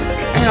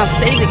 And I'll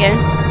save again.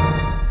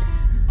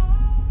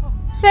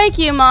 Thank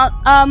you,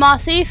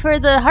 Mossy, for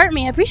the heart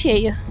me. I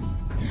appreciate you.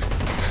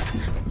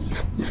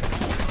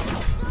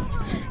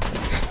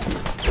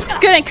 It's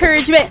good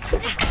encouragement.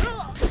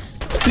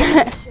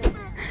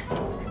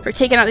 For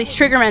taking out these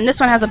triggermen. This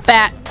one has a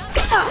bat.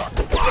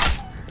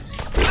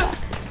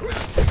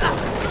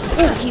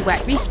 Ooh, he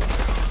whacked me.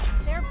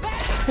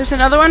 There's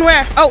another one.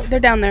 Where? Oh,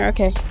 they're down there.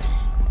 Okay.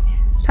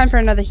 Time for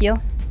another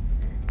heal.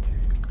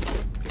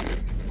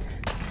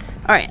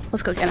 Alright,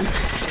 let's go get him.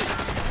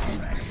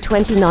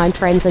 29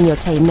 friends on your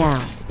team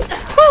now.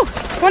 Woo!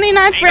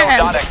 29 friends.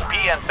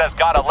 Dino.xpn says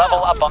got a level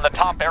up on the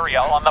top area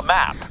on the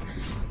map.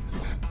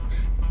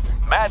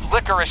 Mad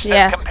Licorice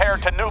says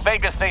compared to New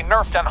Vegas they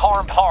nerfed and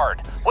harmed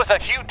hard. Was a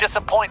huge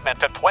disappointment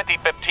to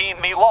 2015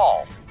 me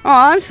lol. Oh,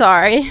 I'm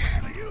sorry.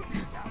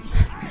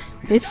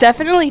 It's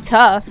definitely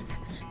tough.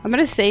 I'm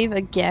gonna save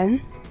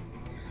again.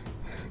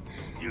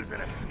 Using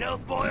a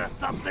stealth boy or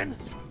something?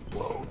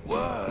 Won't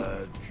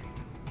work.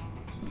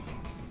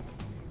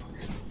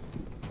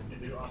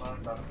 If you do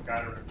unarmed on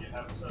Skyrim, you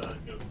have to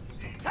go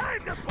to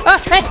Time to Oh,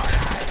 hey!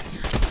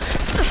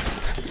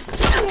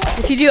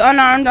 If you do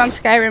unarmed on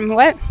Skyrim,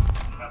 what?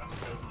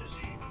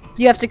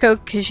 You have to go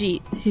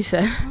Khajiit, he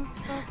said. Most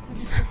folks are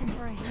just looking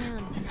for a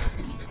hand.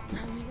 All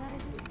you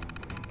gotta do.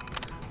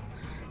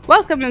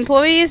 Welcome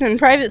employees and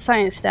private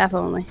science staff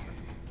only.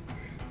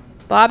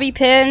 Bobby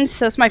pins.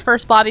 That's my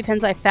first bobby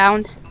pins I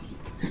found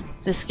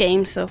this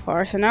game so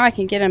far. So now I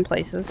can get in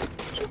places.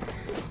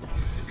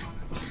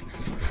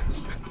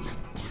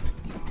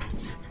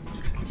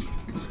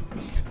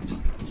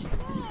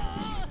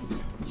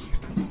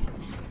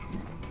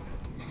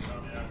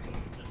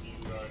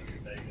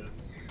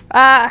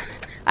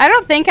 I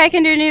don't think I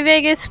can do New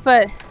Vegas,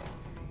 but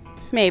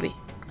maybe.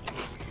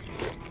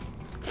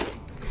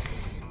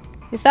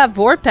 If that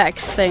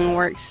Vortex thing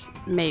works,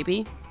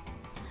 maybe.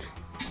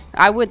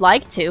 I would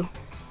like to.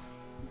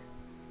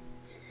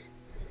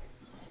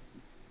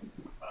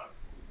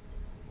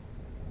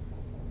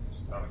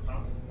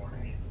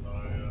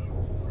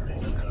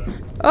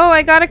 Oh,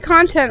 I got a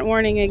content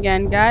warning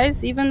again,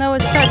 guys, even though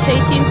it's set to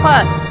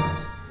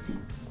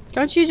 18+.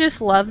 Don't you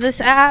just love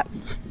this app?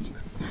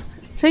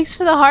 Thanks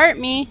for the heart,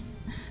 me.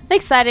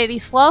 Thanks, that 80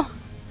 slow.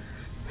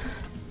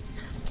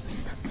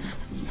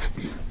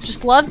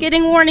 Just love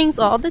getting warnings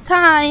all the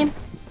time.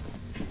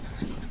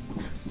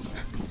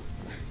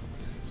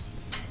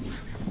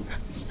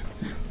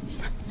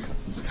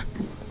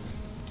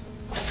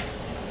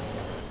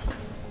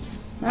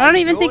 I don't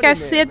even think I've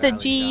said the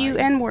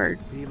G-U-N word.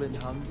 Feeling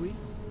hungry?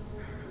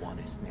 Want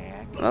a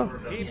snack? Oh,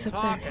 he's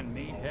up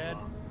there.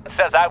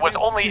 Says I was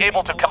only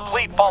able to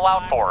complete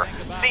Fallout 4.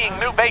 Seeing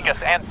New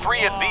Vegas and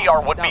 3 in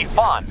VR would be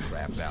fun.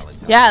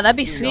 Yeah, that'd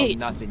be sweet.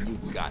 Nothing,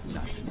 you got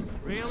nothing.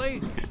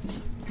 Really?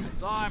 I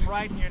saw him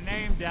writing your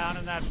name down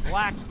in that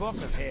black book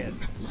of his.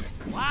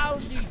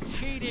 Lousy,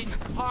 cheating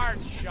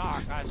card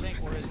shark, I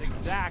think were his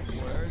exact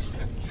words.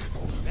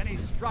 Then he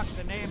struck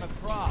the name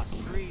across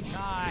 3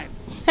 times.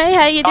 Hey,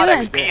 how you doing?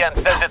 XPN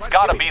says it's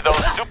gotta be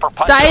those super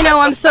punches. Dino,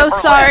 I'm so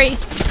sorry.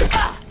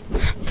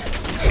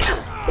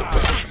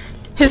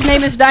 His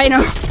name is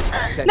Dino.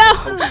 No!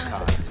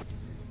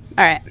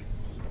 Alright.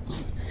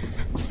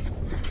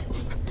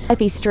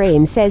 Ivy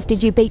Stream says,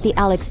 did you beat the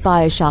Alex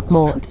Bioshock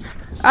mod?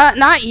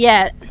 Not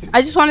yet.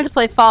 I just wanted to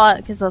play Fallout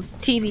because the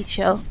TV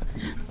show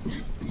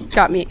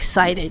got me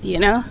excited, you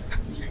know?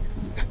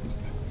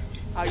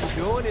 How you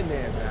doing in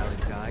there,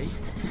 Valentine?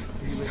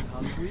 Feeling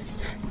hungry?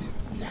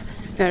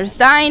 There's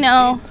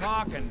Dino. Keep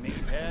talking,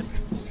 meathead.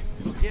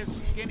 It'll give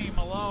Skinny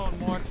Malone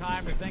more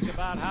time to think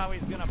about how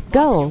he's gonna bump you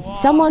Goal.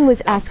 off. Someone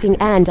was asking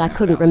and I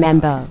couldn't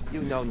remember.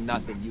 You know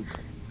nothing. You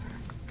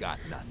got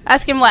nothing.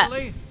 Ask him what?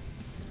 Really?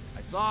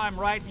 I saw him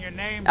writing your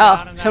name Oh,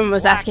 down in that someone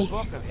was black asking.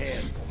 book of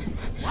his.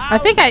 I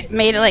think I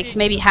made it like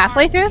maybe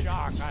halfway through.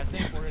 Shark, I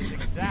think were his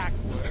exact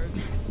words.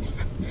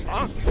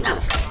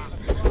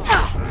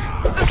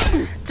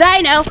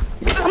 Dino,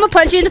 I'm gonna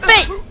punch you in the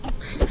face.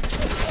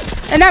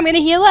 And I'm gonna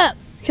heal up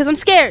because I'm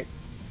scared.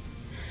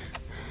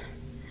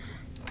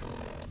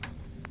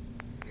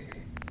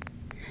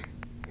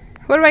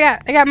 What do I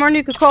got? I got more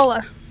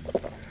Nuka-Cola.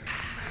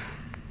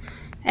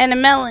 And a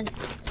melon.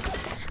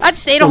 I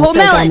just ate a whole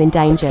Says I'm melon. in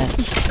danger.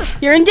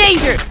 You're in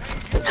danger.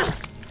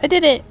 I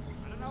did it.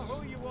 I don't know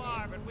who you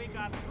are, but we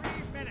got 3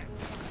 minutes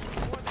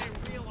before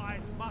they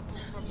realize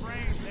muscles for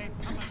brains ain't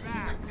coming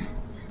back.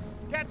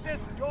 Get this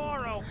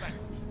door open.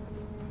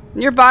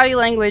 Your body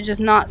language is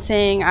not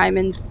saying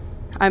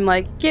I'm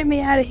like, get me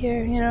out of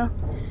here, you know?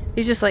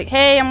 He's just like,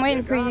 hey, I'm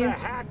waiting for you.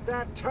 Hack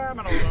that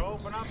terminal to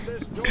open up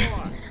this door.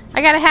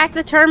 I gotta hack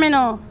the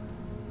terminal.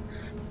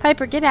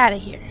 Piper, get out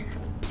of here.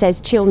 Says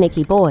chill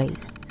Nicky boy.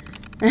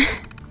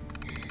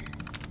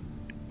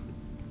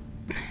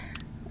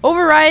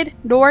 Override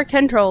door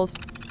controls.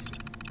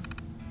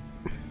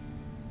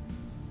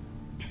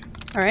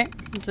 Alright,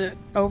 is it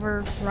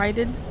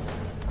overridden?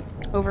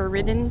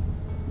 Overridden?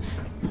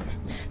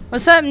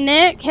 What's up,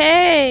 Nick?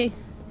 Hey!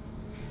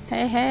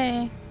 Hey,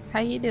 hey. How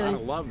you I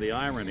doing? love the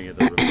irony of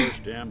the reverse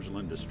damsel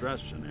in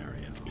distress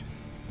scenario.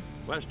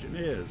 Question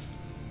is,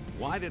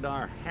 why did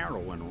our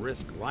heroine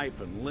risk life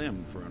and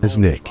limb for an It's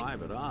old Nick.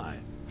 private eye?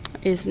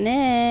 Is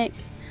Nick.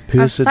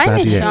 Pierce at I'm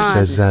finding Daddy X Sean.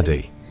 says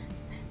Zaddy.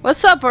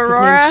 What's up, His name's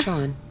Aurora?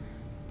 Sean.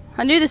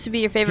 I knew this would be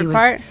your He favorite was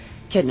part.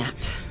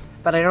 kidnapped,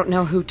 but I don't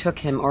know who took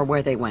him or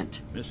where they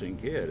went. Missing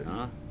kid,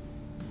 huh?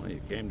 Well,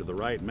 you came to the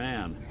right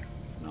man,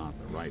 not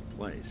the right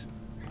place.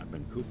 I've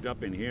been cooped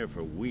up in here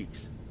for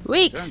weeks.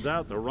 Weeks? Turns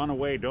out the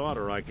runaway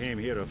daughter I came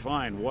here to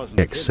find wasn't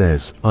X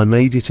says, I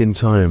made it in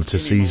time to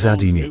see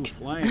Zaddy Nick.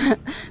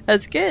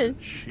 That's good.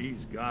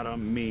 She's got a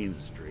mean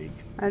streak.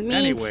 A mean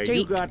anyway,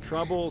 streak. you got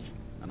troubles,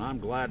 and I'm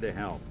glad to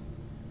help.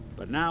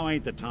 But now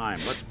ain't the time.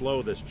 Let's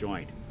blow this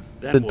joint.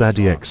 Then But we'll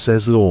Daddy talk. X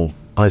says lol,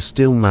 I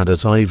still mad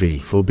at Ivy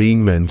for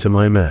being mean to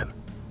my man.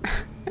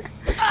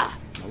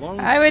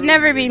 I would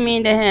never be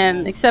mean to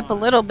him, except a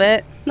little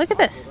bit. Look at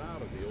this.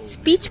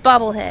 Speech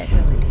bobblehead.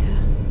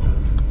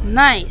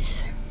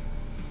 Nice.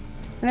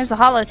 And there's a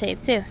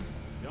holotape, too.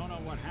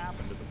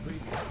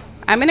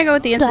 I'm gonna go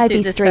with the Institute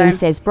Ivy this Stream time.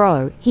 says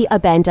bro, he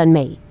abandoned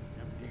me.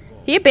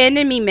 He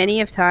abandoned me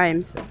many of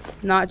times.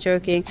 Not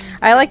joking.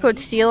 I like would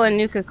steal a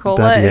Nuka-Cola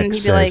Daddy and X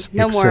he'd be like, says,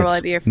 no more will I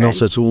be your except friend.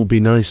 not at all be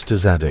nice to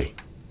Zaddy.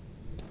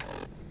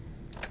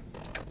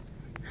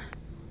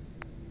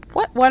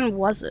 What one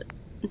was it?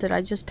 Did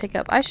I just pick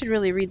up? I should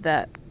really read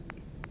that.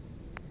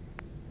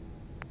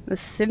 The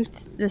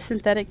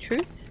synthetic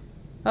truth?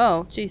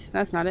 Oh, jeez,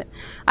 that's not it.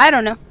 I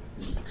don't know.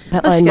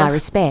 But Let's earn go. my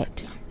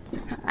respect.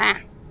 Ah.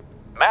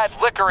 Mad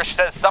Licorice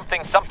says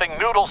something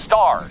noodle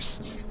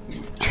stars.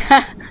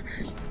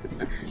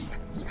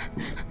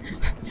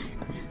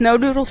 No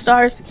doodle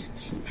stars.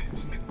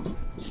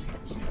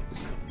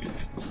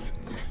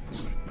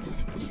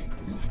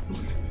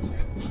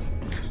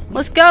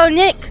 Let's go,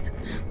 Nick.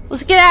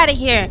 Let's get out of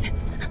here.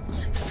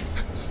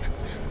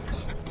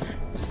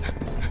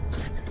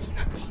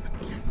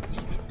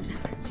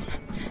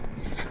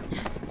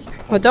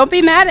 Well, don't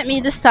be mad at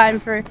me this time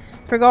for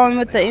going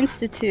with the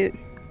Institute.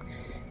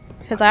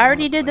 Because I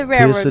already did the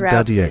railroad Pierce at route.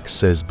 Daddy X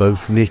says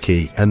both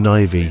Nikki and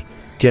Ivy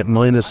get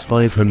minus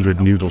 500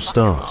 noodle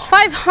stars.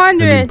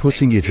 500! And I'm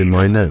putting it in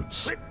my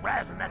notes.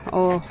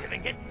 Oh.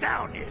 Get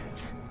down here.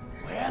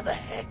 Where the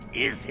heck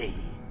is he?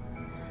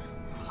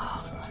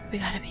 We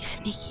gotta be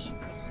sneaky.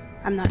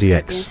 I'm not Daddy good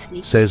at being X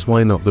sneaky. says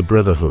why not the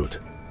Brotherhood?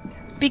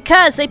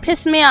 Because they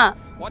pissed me off.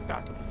 What the?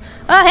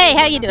 Oh, hey,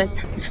 how you doing?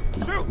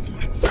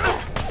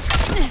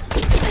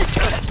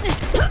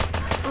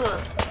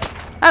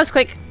 That was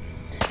quick.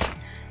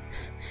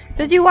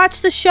 Did you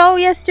watch the show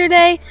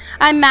yesterday?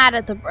 I'm mad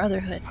at the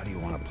Brotherhood. How do you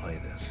want to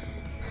play this?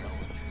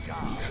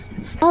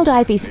 Old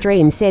Ivy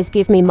Stream says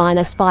give me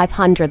minus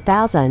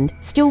 500,000.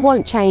 Still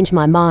won't change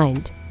my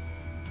mind.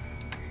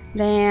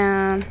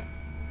 Damn.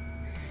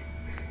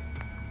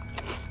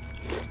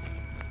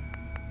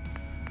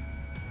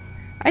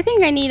 I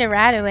think I need a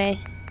rat away.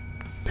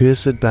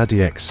 Pierce at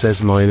Daddy X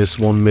says minus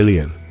 1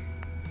 million.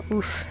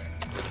 Oof.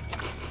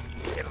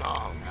 Get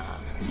along, huh?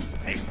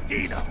 Hey,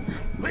 Dino,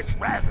 quit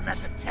razzing that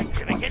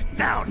detective and get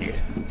down here.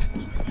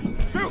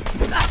 Shoot!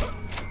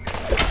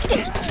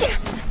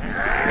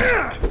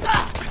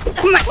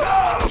 Come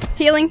on.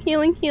 Healing,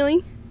 healing,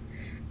 healing.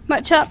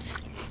 Mutt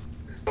chops.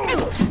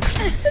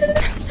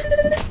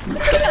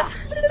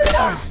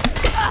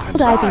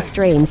 Old Ivy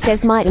Stream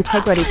says my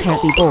integrity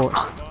can't be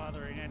bought.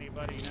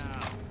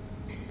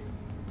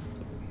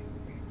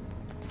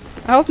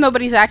 I hope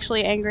nobody's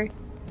actually angry.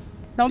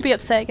 Don't be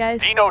upset, guys.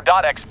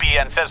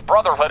 Dino.xbn says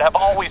Brotherhood have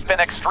always been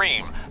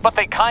extreme, but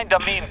they kinda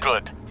mean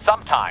good.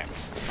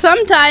 Sometimes.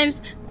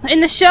 Sometimes.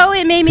 In the show,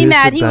 it made me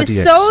mad. He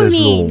was so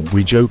mean. Lol.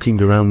 We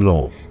joking around,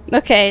 lol.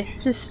 Okay,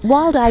 just...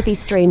 Wild Ivy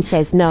Stream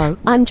says no,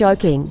 I'm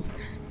joking.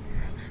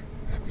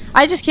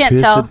 I just can't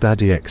tell. Pierced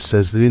Daddy X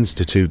says the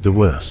Institute the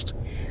worst.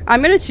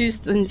 I'm gonna choose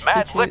the Institute.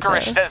 Mad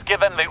Licorice says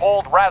give him the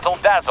old razzle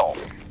dazzle.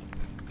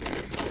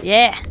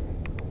 Yeah.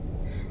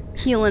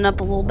 Healing up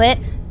a little bit.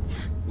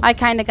 I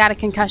kinda got a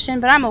concussion,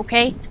 but I'm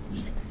okay.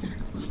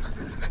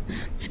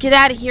 Let's get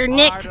out of here,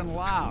 Nick. Hard and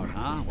loud,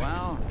 huh?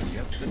 Well,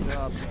 gets the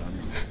job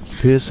done.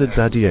 Pierced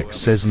Daddy X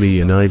says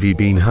me and Ivy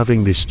been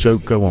having this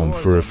joke go on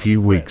for a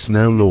few weeks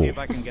now, lol.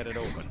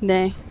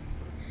 Nay.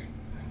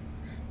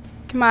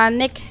 Come on,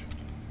 Nick.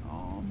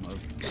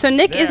 So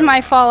Nick is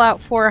my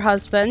Fallout 4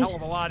 husband.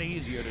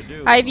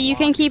 Ivy, you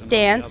can keep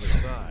Dance.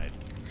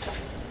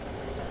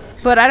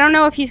 But I don't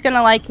know if he's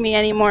gonna like me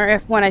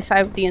anymore when I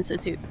side with the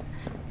Institute.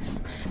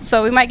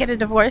 So we might get a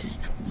divorce.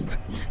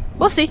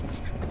 We'll see.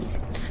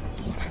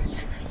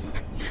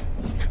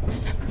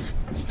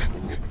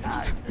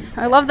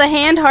 I love the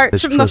hand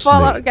hearts from the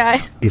Fallout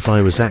guy. If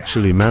I was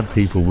actually mad,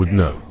 people would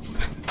know.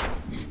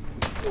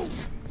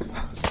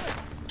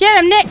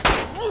 Get him, Nick!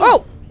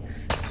 Oh!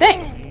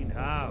 Dang.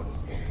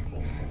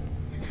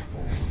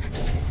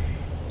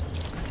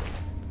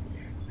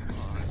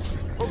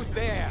 Who's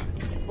there?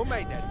 Who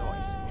made that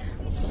noise?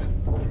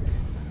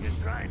 You're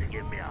trying to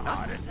give me a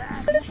heart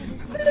attack.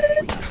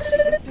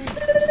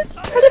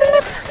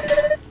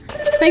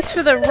 Thanks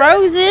for the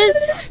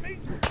roses.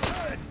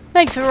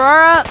 Thanks,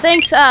 Aurora.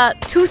 Thanks,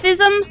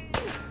 Toothism.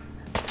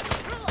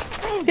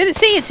 Good to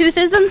see you,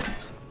 Toothism.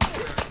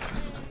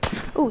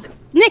 Ooh,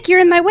 Nick, you're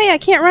in my way. I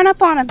can't run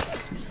up on him.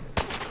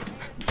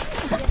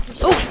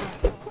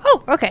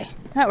 Oh, okay.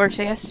 That works,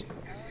 I guess.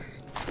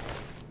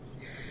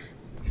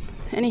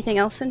 Anything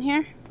else in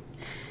here?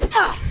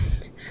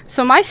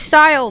 So my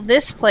style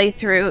this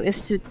playthrough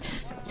is to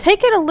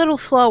take it a little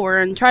slower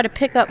and try to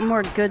pick up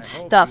more good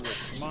stuff.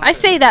 I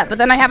say that, but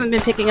then I haven't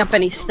been picking up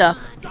any stuff.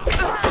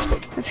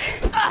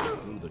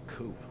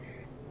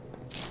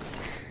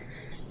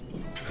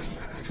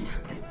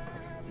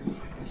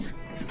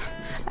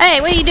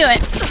 Hey, what are you doing?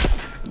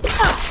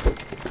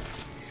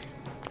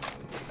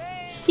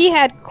 He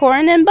had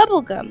corn and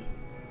bubblegum.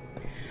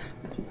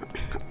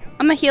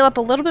 I'm gonna heal up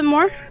a little bit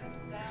more.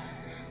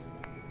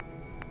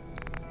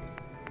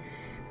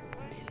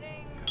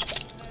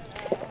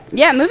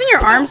 Yeah, moving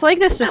your arms like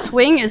this to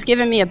swing is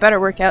giving me a better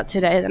workout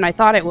today than I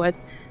thought it would.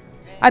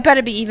 I bet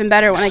it'd be even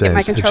better when I get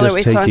my controller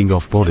weights on. Just taking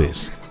off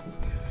bodies.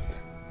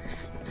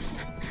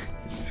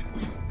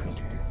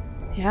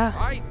 Yeah.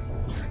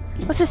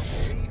 What's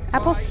this?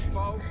 Apples?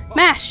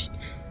 Mash.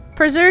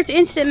 Preserved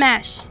instant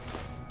mash.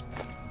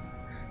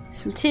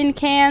 Some tin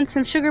cans,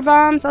 some sugar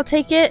bombs. I'll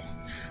take it.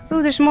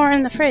 Ooh, there's more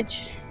in the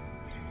fridge.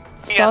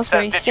 Ian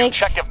says, did you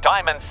check if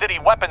Diamond City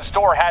Weapon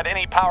Store had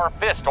any power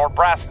fist or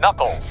brass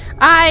knuckles?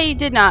 I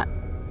did not.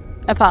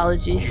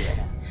 Apologies.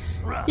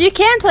 You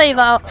can play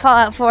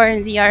Fallout 4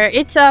 in VR.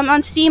 It's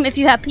on Steam if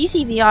you have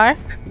PC VR.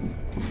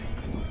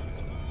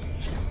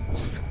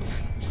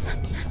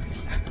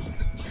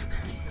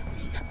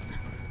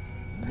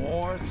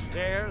 More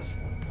stairs?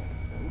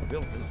 Who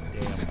built this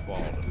damn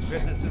vault? A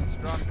fitness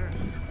instructor?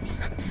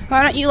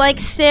 Why don't you like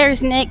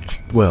stairs,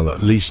 Nick? Well,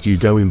 at least you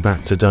going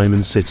back to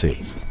Diamond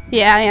City.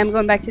 Yeah, I am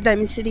going back to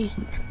Diamond City.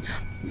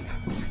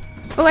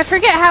 Oh, I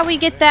forget how we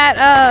get that,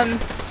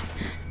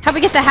 how we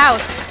get the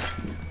house.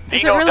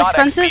 Is it really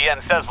expensive?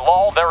 Dino.xbn says,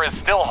 lol, there is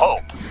still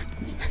hope.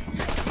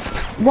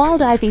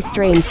 Wild Ivy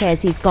Stream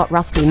says he's got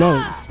rusty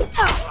knees.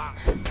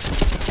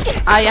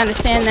 I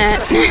understand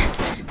that.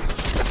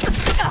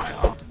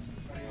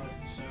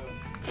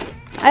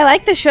 I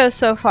like the show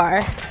so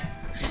far.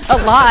 A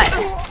lot.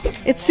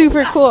 It's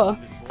super cool.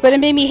 But it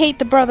made me hate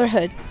the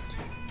Brotherhood.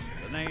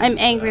 I'm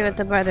angry with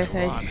the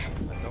Brotherhood.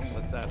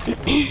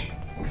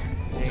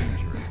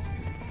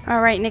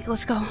 Alright, Nick,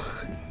 let's go.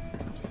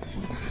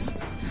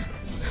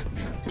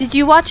 Did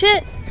you watch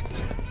it?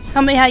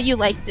 Tell me how you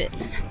liked it.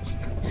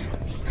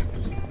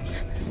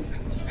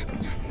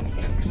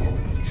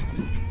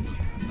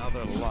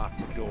 Another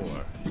locked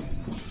door.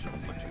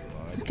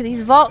 Look at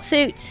these vault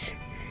suits.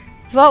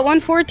 Vault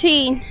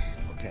 114.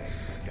 Okay,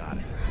 got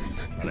it.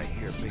 But I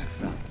hear big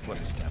fat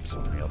footsteps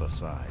on the other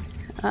side.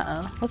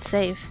 Uh-oh. Let's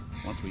save.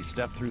 Once we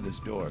step through this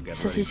door, get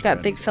Says he's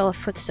got big fella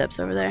footsteps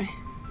over there.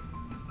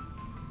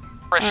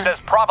 Rich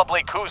says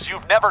probably 'cause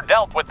you've never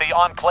dealt with the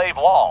Enclave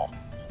wall.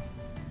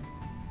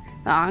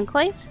 The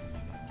Enclave?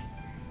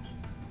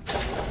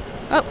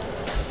 Oh.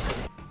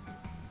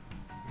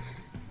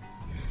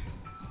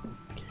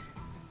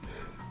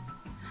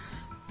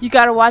 You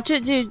gotta watch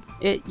it, dude.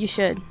 You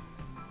should.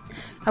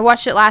 I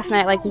watched it last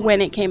night, like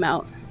when it came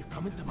out. You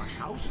come into my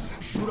house,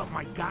 shoot up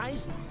my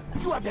guys?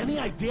 Do you have any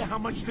idea how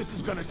much this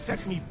is gonna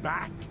set me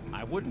back?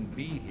 I wouldn't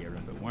be here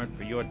if it weren't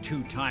for your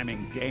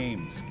two-timing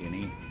game,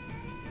 Skinny.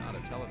 Not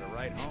to tell her to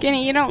write home.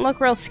 Skinny, you don't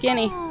look real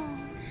skinny. Oh,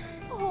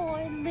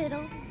 poor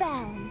little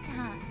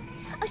Valentine.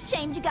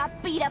 Ashamed you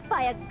got beat up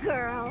by a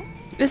girl.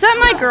 Is that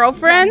my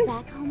girlfriend?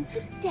 Back home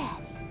to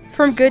daddy.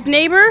 From Good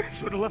Neighbor?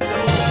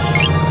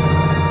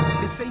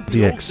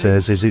 DX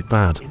says, is it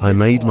bad? I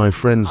made my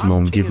friend's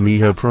mom give me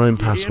her Prime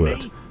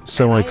password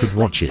so I could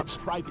watch it.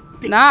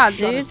 Nah,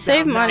 dude,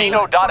 save money.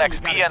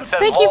 Dino.xpn says,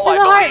 Thank you for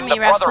the I heart, believe the me,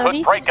 Brotherhood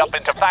Rhapsodies. break up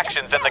into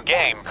factions in the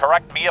game.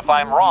 Correct me if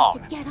I'm wrong.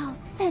 Get all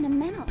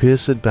sentimental.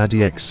 Pierce at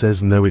BaddyX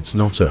says, no, it's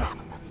not her.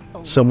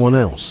 Someone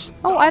else.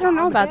 Oh, I don't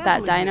know about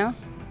that, Dino.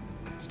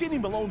 Skinny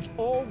Malone's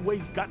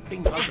always got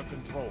things under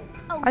control.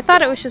 I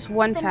thought it was just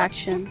one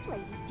faction.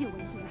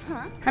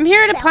 I'm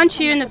here to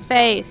punch you in the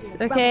face,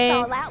 okay?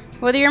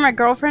 Whether you're my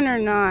girlfriend or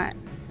not.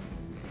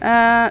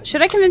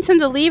 Should I convince him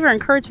to leave or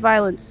encourage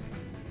violence?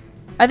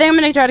 I think I'm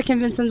gonna try to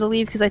convince them to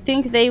leave because I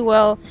think they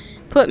will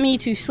put me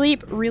to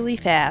sleep really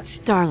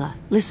fast. Darla,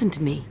 listen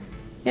to me.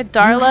 Yeah,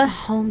 Darla. You have a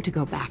home to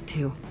go back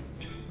to.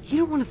 You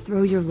don't want to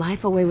throw your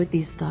life away with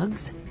these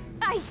thugs?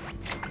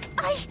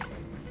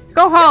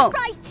 Go home.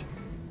 You're right.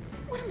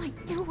 What am I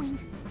doing?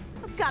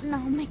 I've gotten all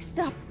mixed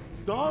up.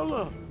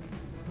 Darla,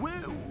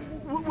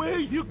 where are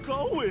you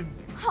going?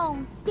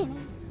 Home, Skinny.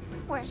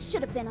 Where I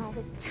should have been all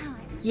this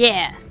time.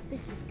 Yeah.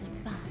 This is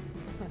goodbye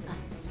for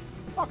us.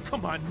 Oh,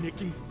 come on,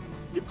 Nikki.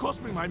 You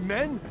cost me my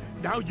men.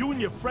 Now you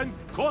and your friend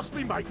cost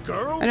me my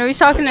girl. I know he's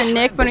talking to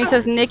Nick. When he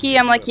says Nikki,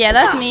 I'm like, yeah,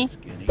 that's me.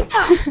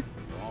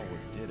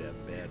 Always did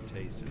have bad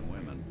taste in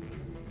women.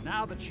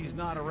 Now that she's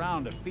not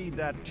around to feed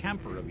that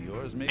temper of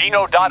yours, maybe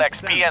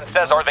Dino.xpn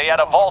says, are they at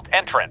a vault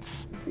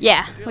entrance?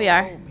 Yeah, we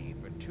are.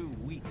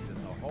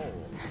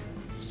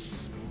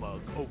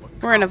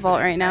 We're in a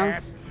vault right now.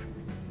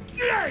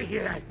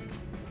 Yeah.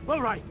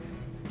 All right.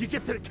 You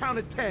get to the count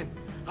of 10.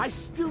 I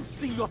still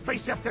see your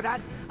face after that.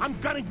 I'm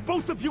gunning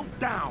both of you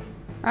down.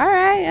 All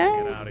right.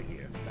 Get out of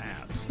here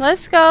fast.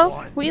 Let's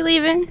go. We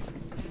leaving.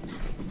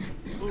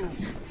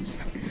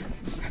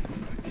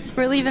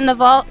 We're leaving the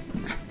vault.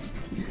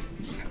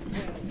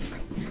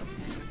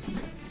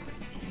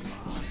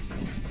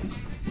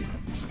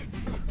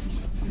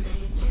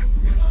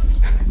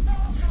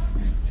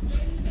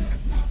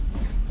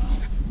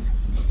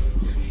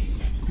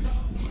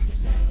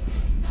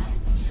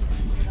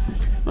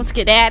 Let's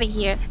get out of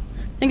here.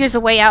 I think there's a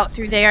way out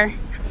through there.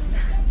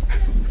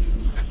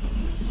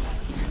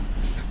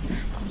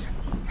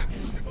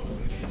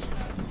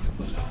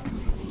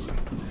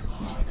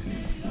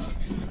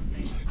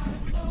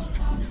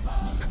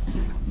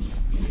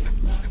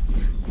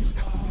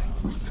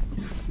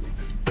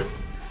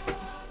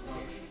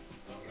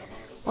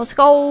 Let's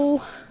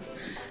go.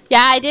 Yeah,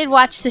 I did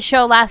watch the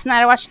show last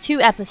night. I watched 2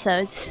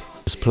 episodes.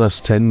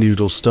 Plus 10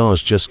 noodle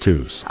stars, just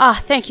coos.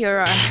 Ah, thank you,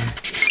 Aurora.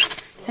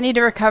 I need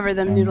to recover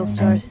them noodle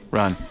stars.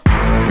 Run.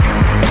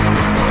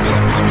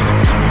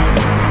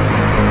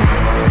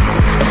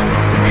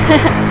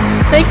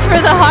 Thanks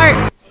for the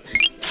heart.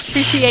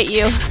 Appreciate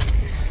you.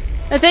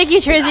 And thank you,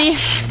 Trizzy,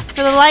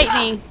 for the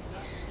lightning.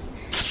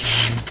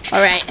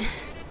 Alright.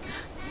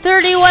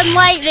 31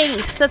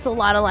 lightnings. That's a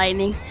lot of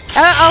lightning.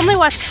 I only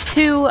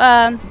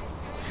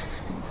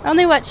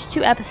watched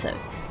 2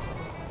 episodes.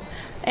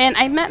 And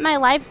I met my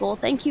live goal.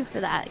 Thank you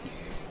for that.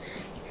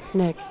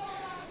 Nick.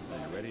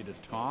 You ready to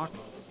talk?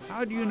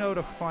 How do you know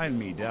to find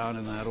me down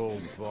in that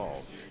old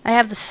vault? I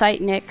have the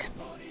site, Nick.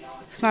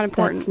 It's not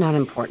important. That's not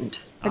important.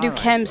 I do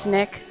chems,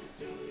 Nick.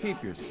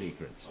 Keep your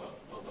secrets.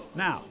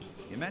 Now,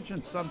 you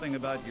mentioned something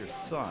about your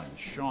son,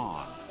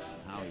 Sean,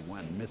 how he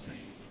went missing.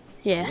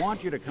 Yeah. I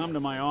want you to come to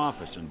my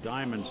office in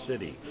Diamond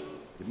City.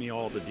 Give me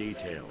all the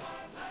details.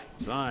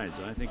 Besides,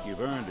 I think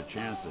you've earned a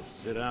chance to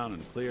sit down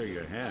and clear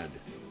your head.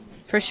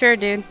 For sure,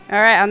 dude.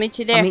 Alright, I'll meet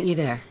you there. I'll meet you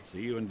there.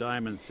 See you in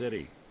Diamond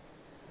City.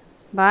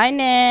 Bye,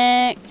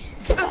 Nick.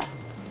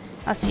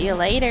 I'll see you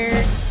later.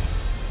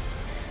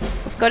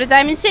 Let's go to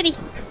Diamond City.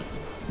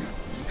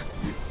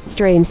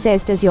 Stream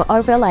says, does your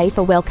overlay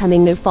for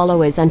welcoming new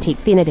followers on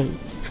Tickfinity?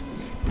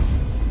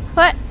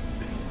 What?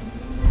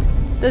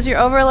 Does your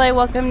overlay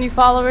welcome new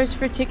followers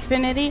for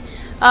Tickfinity?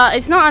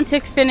 It's not on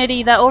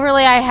Tickfinity. The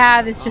overlay I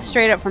have is just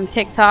straight up from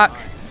TikTok.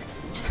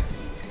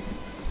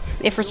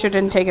 If Richard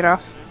didn't take it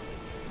off.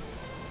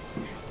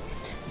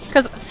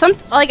 Because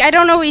I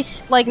don't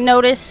always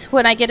notice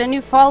when I get a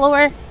new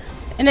follower,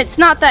 and it's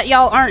not that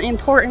y'all aren't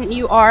important.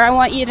 You are. I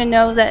want you to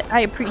know that I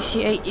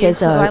appreciate you.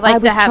 So I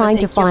like to have trying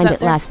to find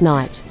it last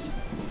night.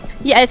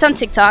 Yeah, it's on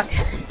TikTok.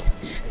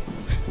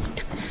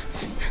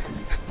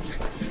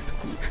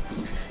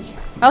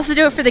 I also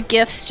do it for the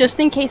gifts, just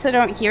in case I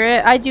don't hear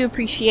it. I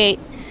appreciate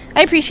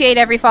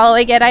every follow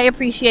I get. I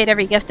appreciate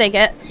every gift I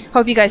get.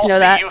 Hope you guys know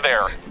that. See you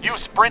there. You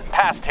sprint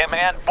past him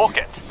and book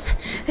it.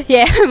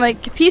 Yeah, I'm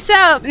like, peace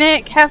out,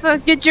 Nick. Have a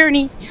good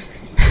journey.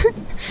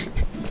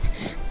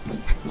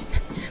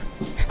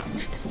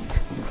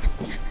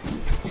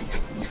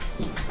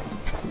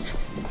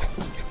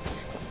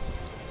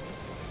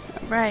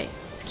 Alright,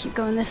 let's keep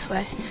going this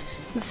way.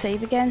 Let's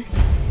save again.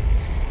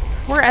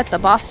 We're at the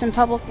Boston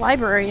Public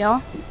Library,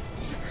 y'all.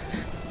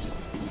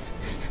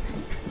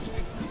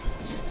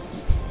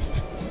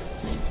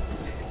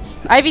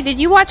 Ivy, did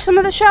you watch some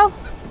of the show?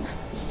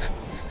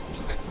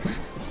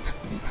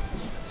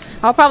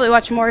 I'll probably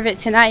watch more of it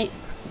tonight.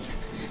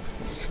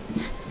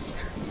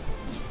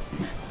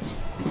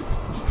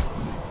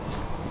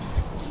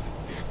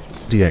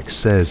 DX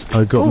says,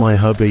 I got my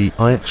hubby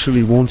I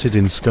actually wanted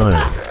in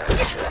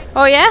Skyrim.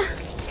 Oh yeah?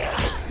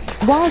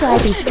 Wild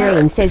Ivy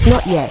Stream says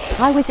not yet.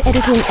 I was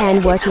editing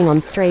and working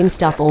on stream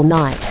stuff all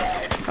night.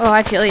 Oh,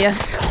 I feel ya.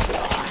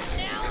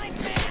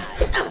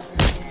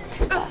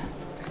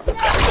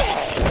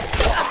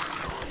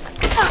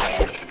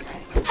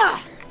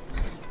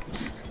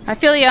 I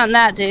feel you on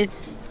that, dude.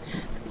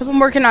 I've been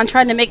working on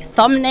trying to make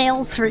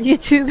thumbnails for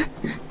YouTube.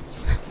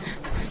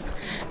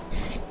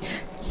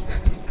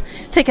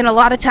 Taking a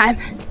lot of time.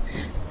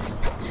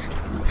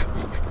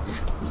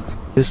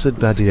 Lizard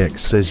Daddy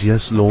X says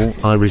yes lol,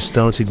 I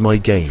restarted my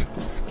game.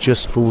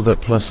 Just for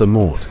that plus a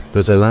mod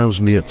that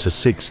allows me up to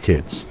 6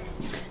 kids.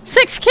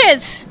 6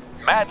 kids!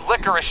 Mad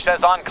Licorice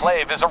says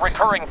Enclave is a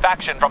recurring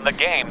faction from the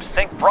games.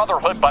 Think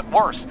Brotherhood but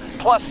worse,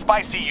 plus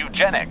spicy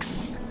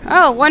eugenics.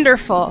 Oh,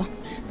 wonderful.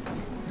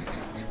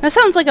 That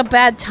sounds like a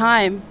bad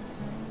time.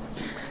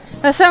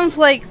 That sounds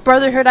like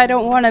Brotherhood I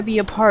don't want to be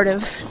a part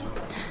of.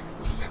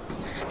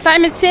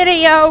 Diamond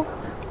City, yo!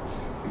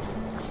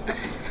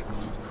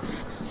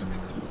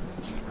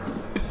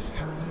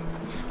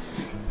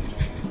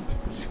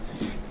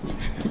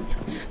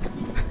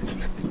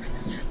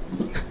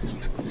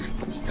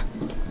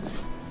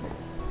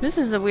 This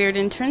is a weird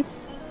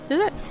entrance. Is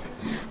it?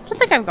 I don't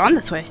think I've gone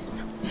this way.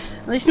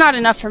 At least not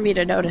enough for me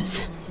to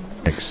notice.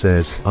 X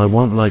says, I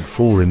want like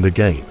 4 in the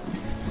game.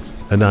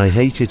 And I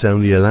hate it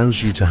only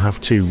allows you to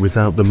have 2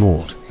 without the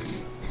mod.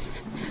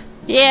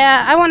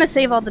 Yeah, I want to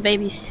save all the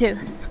babies too.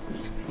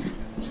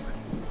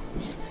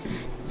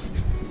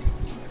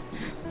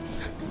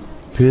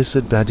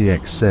 Piercer Daddy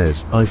X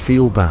says, I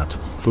feel bad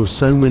for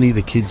so many of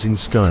the kids in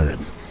Skyrim.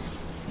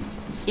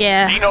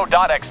 Yeah.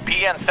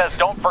 Dino.xpn says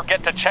don't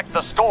forget to check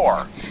the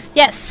store.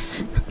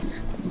 Yes.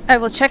 I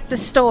will check the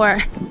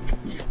store.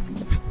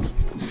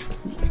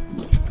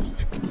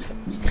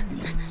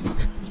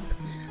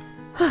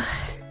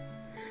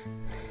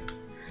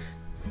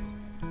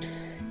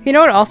 You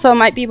know what also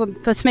might be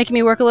what's making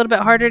me work a little bit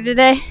harder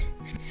today?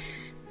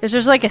 Is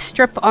there's like a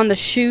strip on the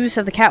shoes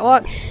of the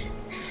catwalk.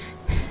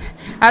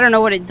 I don't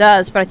know what it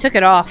does, but I took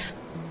it off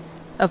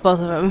of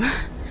both of them.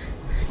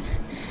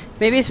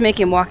 Maybe it's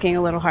making walking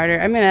a little harder.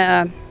 I'm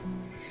gonna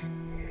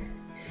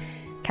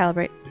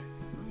calibrate.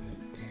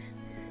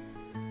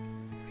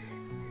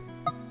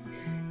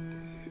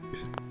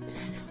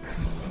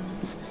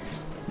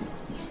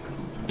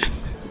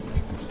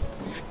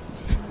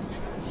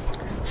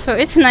 So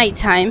it's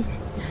nighttime.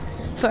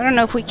 So I don't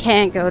know if we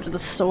can go to the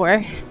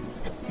store.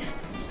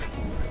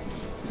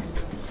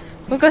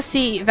 We'll go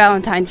see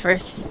Valentine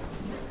first.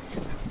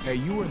 Hey,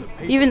 you were in the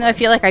paper. Even though I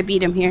feel like I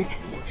beat him here.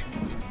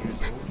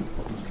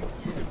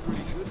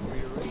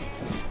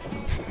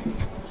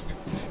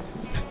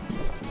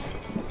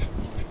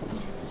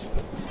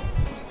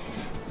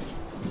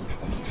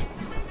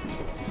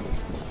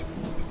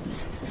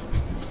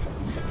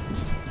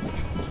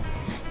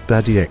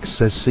 Daddy X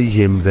says see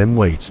him then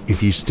wait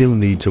if you still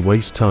need to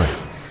waste time.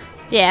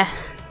 Yeah.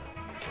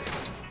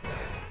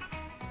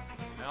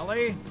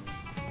 Ellie?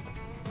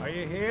 Are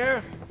you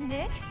here?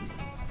 Nick?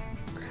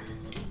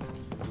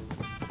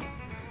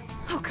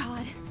 Oh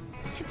god,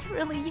 it's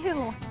really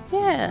you.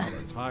 Yeah. Well,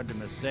 it's hard to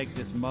mistake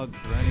this mug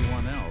for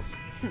anyone else.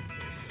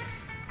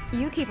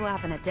 You keep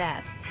laughing at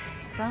death.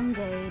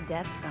 Someday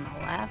death's gonna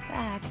laugh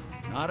back.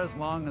 Not as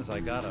long as I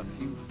got a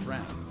few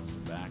friends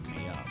to back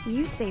me up.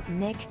 You saved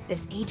Nick,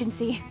 this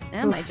agency,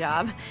 and my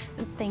job.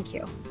 Thank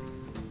you.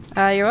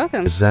 You're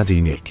welcome.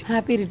 Zaddy Nick.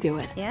 Happy to do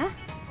it. Yeah?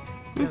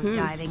 Go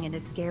diving into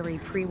scary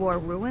pre-war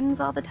ruins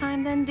all the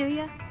time then, do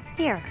you?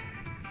 Here.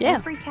 Yeah.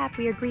 The free cap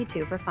we agreed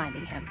to for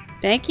finding him.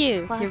 Thank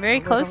you. Plus You're very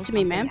a close little to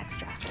me, something ma'am.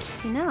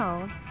 Extra. You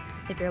know,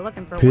 if you're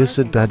looking for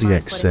Piercer work and don't Daddy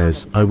mind X putting on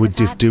says, the I would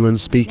hat, do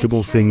unspeakable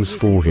make sure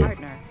things you're using for a him.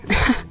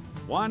 partner.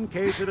 One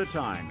case at a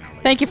time,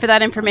 Ellie. Thank you for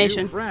that Your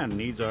information. friend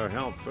needs our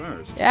help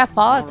first. Yeah,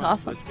 Fallout's All right,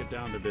 awesome. Let's get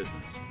down to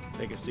business.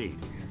 Take a seat.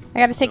 I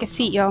gotta take a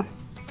seat, y'all.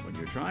 When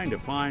you're trying to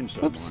find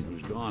someone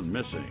who's gone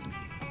missing,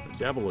 the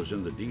devil is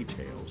in the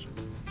details.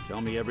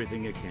 Tell me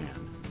everything you can,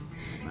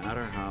 no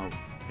matter how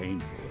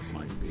painful it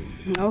might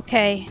be.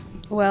 Okay.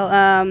 Well,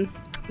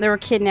 there were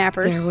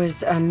kidnappers. There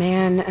was a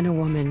man and a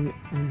woman.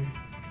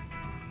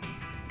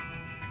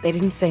 They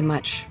didn't say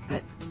much,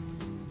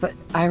 but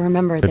I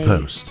remember The they...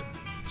 post.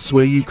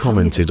 Swear you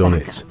commented on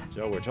it.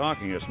 So we're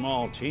talking a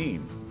small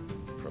team,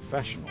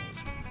 professionals,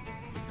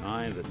 the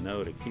kind that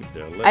know to keep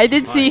their lips I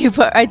did see you.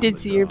 tight I on did the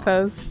see your job.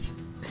 post.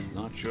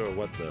 Not sure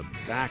what the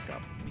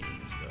backup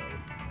means,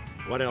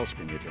 though. What else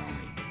can you tell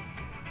me?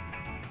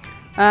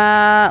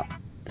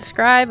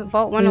 Describe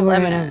Vault We were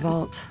 111. in a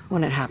vault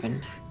when it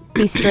happened.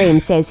 The stream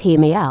says hear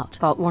me out.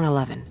 Vault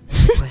 111.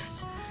 It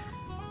was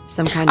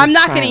some kind of I'm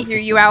not trial gonna hear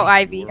you out,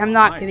 facility. Ivy. I'm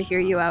not gonna hear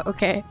you out.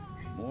 Okay.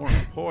 More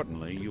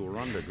importantly, you were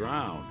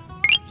underground,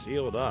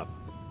 sealed up.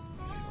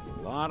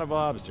 A lot of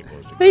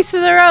obstacles. to Thanks get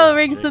for the through. roll,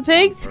 Rings the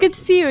Big Pigs. Good to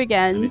see you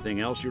again. Anything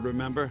else you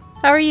remember?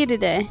 How are you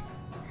today?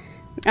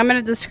 I'm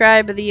gonna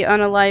describe the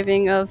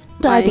unaliving of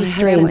my Ivy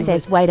Stream siblings.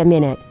 says, wait a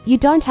minute, you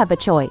don't have a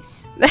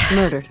choice.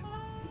 Murdered.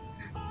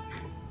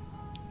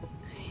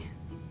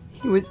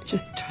 He was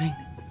just trying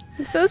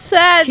I'm so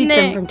sad, to keep Nick.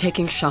 them from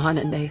taking Sean,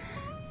 and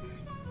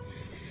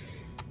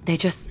they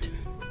just...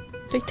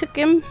 They took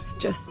him.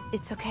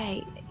 It's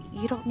okay.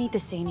 You don't need to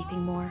say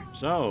anything more.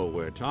 So,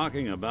 we're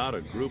talking about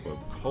a group of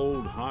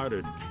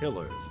cold-hearted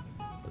killers.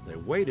 But they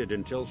waited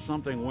until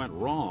something went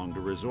wrong to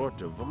resort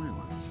to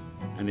violence.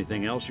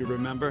 Anything else you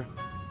remember?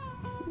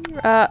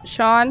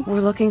 Sean. We're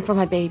looking for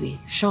my baby,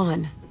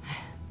 Sean.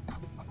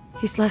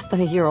 He's less than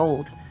a year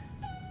old.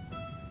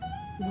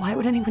 Why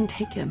would anyone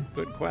take him?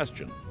 Good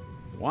question.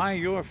 Why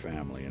your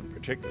family in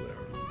particular?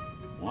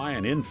 Why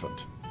an infant?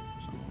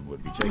 Someone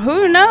would be taking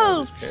Who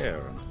knows?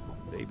 care, and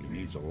a baby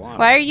needs a lot.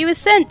 Why are you a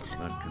synth?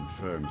 That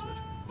confirms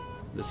it.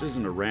 This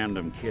isn't a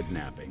random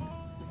kidnapping.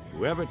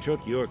 Whoever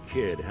took your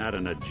kid had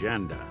an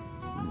agenda.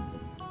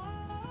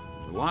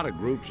 There's a lot of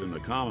groups in the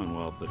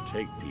Commonwealth that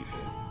take people.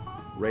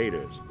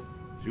 Raiders,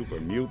 super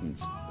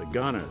mutants, the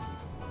Gunners,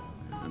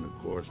 and of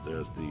course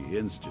there's the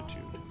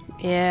Institute.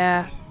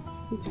 Yeah.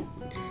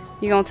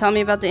 You gonna tell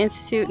me about the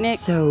Institute, Nick?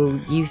 So,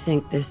 you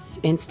think this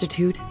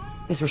institute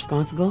is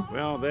responsible?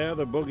 Well, they're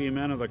the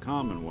boogeymen of the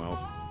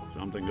Commonwealth.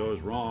 Something goes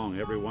wrong,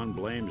 everyone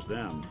blames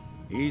them.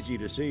 Easy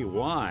to see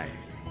why.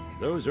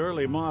 Those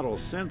early model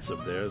synths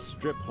of theirs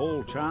strip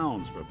whole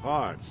towns for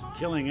parts,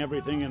 killing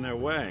everything in their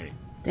way.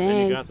 Then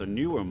Dang. you got the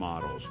newer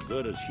models,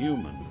 good as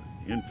human,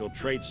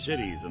 infiltrate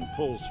cities and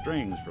pull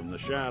strings from the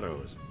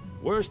shadows.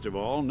 Worst of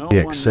all, no one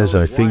X says I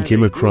knows think why him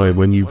they a do cry it,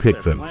 when you what pick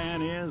their them.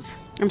 plan is,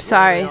 I'm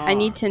sorry. where they I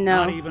need to are.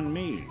 know. Not even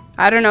me.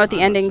 I don't know what the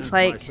I'm a ending's synth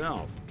like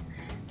myself.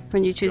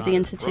 when you choose the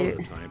John's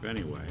Institute. prototype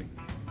anyway.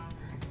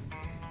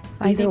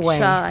 I Either think way,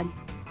 Sean.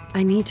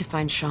 I need to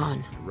find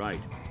Sean. Right.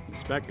 The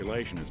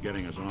speculation is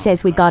getting us on.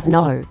 Says we got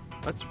no.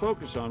 Let's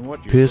focus on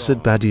what you Pierce saw.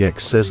 at Baddie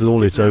X says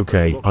lol it's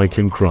okay, I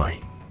can cry.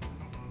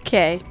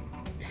 Okay.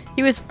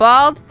 He was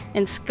bald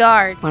and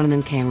scarred. One of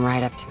them came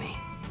right up to me.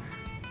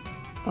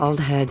 Bald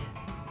head,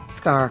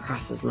 scar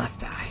across his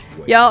left eye.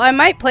 Y'all, I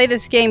might play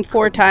this game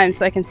 4 times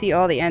so I can see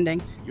all the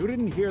endings. You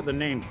didn't hear the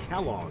name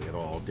Kellogg at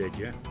all, did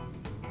you?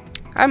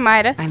 I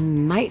might've. I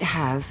might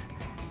have.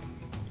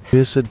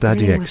 Pierce at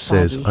Baddie Everything X was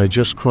says foggy. I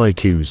just cry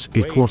cues,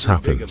 Way it what too big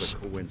of a happens.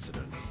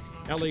 coincidence.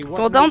 Ellie, what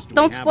Well, news do we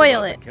don't have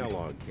spoil about it. the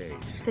Kellogg case?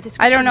 The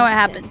I don't know what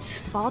description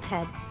happens. is bald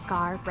head,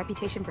 scar,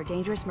 reputation for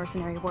dangerous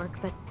mercenary work,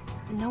 but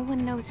no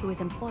one knows who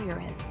his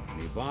employer is.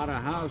 He bought a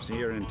house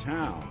here in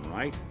town,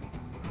 right?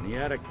 And he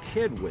had a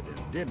kid with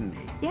him, didn't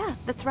he? Yeah,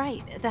 that's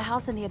right. The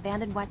house in the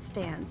abandoned West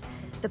Stands.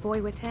 The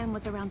boy with him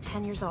was around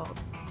 10 years old.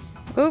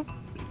 Oop.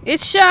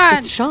 It's Sean.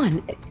 It's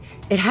Sean.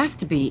 It has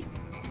to be.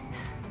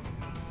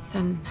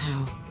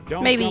 Somehow.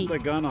 Don't Maybe. jump the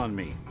gun on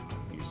me.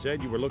 You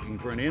said you were looking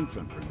for an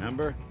infant,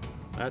 remember?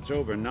 That's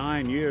over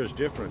 9 years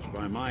difference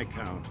by my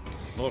count.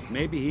 Look,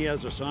 maybe he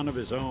has a son of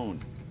his own.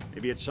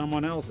 Maybe it's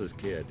someone else's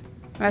kid.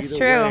 That's Either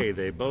true. way,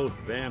 they both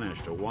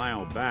vanished a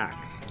while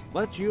back.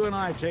 Let's you and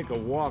I take a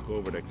walk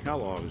over to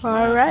Kellogg's.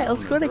 All right,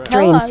 let's go to Dream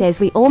Kellogg. says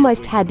we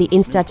almost had the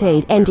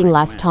Institute ending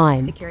last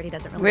time. Security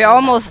doesn't really We care about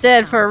almost us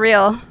did now. for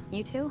real.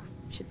 You two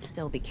should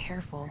still be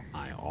careful.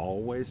 I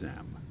always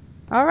am.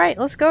 All right,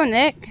 let's go,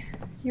 Nick.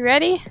 You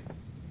ready?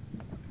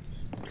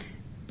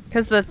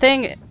 Because the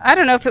thing, I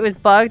don't know if it was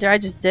bugged or I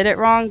just did it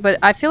wrong, but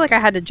I feel like I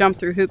had to jump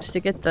through hoops to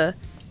get the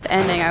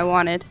ending I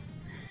wanted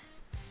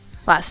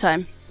last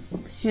time.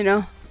 You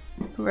know,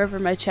 whoever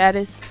my chat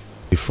is.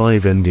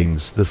 5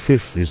 endings, the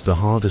 5th is the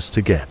hardest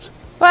to get.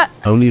 What?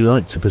 Only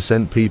like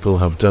 2% people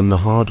have done the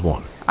hard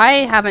one. I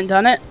haven't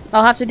done it.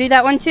 I'll have to do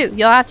that one too.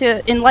 You'll have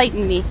to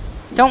enlighten me.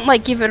 Don't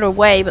like give it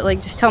away, but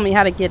like just tell me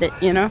how to get it,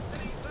 you know?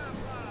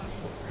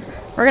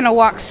 We're gonna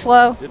walk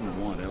slow.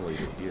 Didn't want Ellie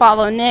to hear.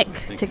 Follow Nick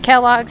to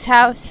Kellogg's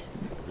house.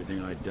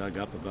 Everything I dug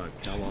up about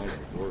Kellogg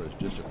before his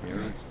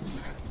disappearance.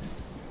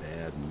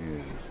 Bad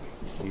news.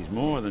 He's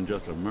more than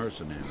just a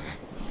mercenary.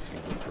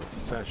 He's a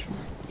professional.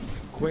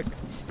 Quick,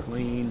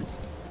 clean,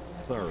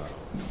 thorough.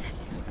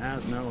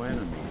 Has no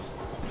enemies.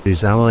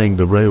 Is allying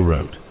the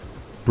Railroad,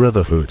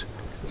 Brotherhood,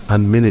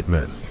 and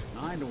Minutemen.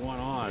 9 to 1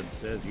 odds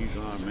says he's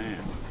our man.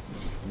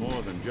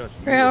 More than just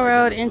you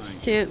Railroad, identifying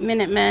Institute,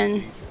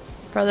 Minutemen,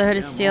 Brotherhood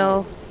of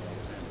Steel.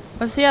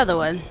 What's the other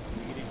one?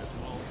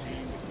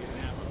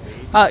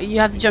 Oh, you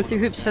have to jump through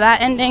hoops for that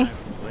ending?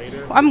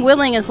 I'm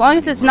willing as long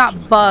as it's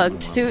not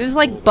bugged. So it was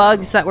like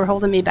bugs that were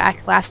holding me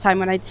back last time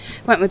when I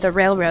went with the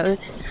Railroad.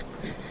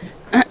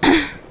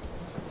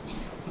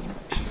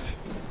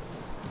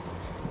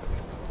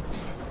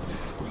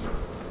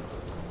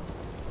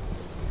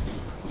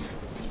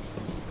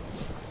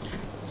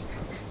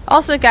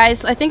 Also,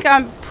 guys, I think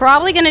I'm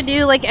probably going to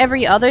do like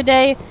every other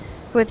day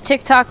with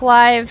TikTok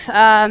Live,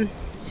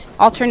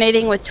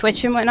 alternating with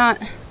Twitch and whatnot.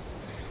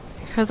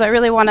 Because I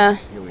really want to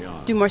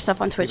do more stuff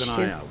on Twitch Keep an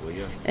too. eye out, will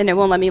ya? And it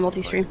won't let me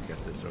multi-stream.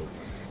 Get this over.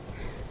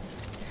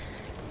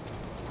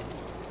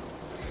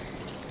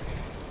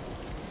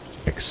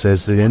 X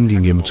says the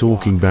ending I'm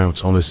talking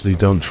about honestly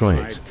don't try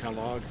it.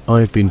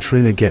 I've been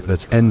trying to get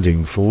that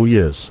ending for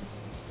years.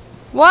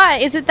 Why?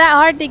 Is it that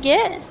hard to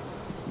get?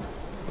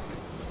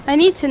 I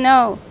need to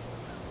know.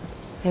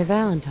 Hey,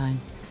 Valentine.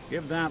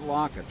 Give that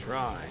lock a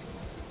try.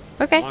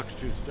 Okay. Lock's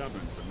too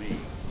stubborn for me.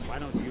 Why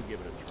don't you give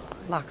it a try?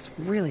 Lock's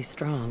really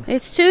strong.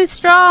 It's too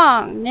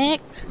strong,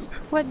 Nick.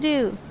 What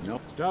do?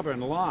 Nope.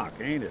 Stubborn lock,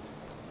 ain't it?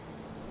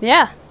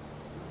 Yeah.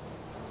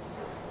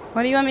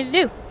 What do you want me to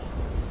do?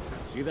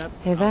 See that?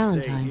 Hey, I'll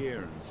Valentine. stay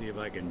here and see if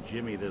I can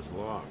jimmy this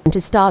lock.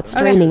 To start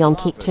streaming on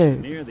Kick 2.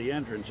 Near the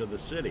entrance of the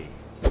city.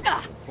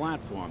 There's a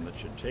platform that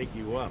should take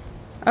you up.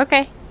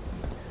 Okay.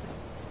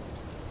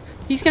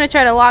 He's gonna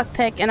try to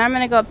lockpick, and I'm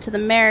gonna go up to the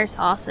mayor's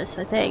office,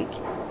 I think.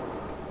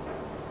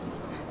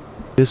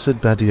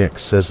 Bissad Baddy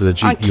X says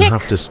legit you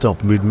have to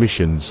stop mid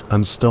missions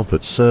and stop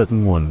at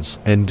certain ones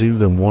and do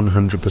them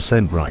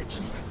 100%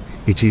 right.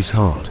 It is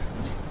hard.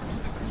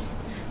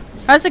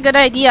 That's a good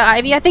idea,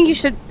 Ivy. I think you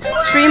should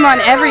stream on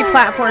every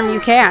platform you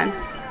can.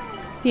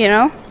 You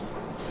know?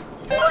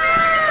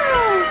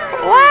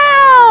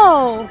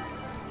 Wow!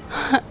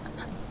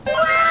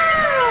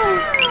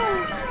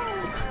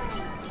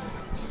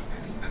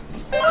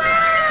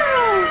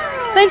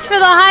 Thanks for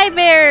the hi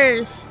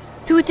bears!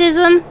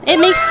 Toothism, it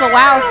makes the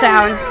wow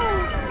sound.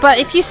 But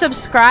if you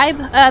subscribe,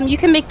 you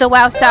can make the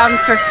wow sound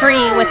for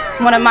free with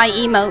one of my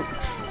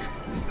emotes.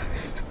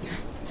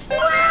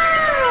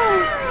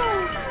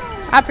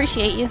 I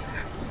appreciate you.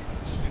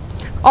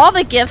 All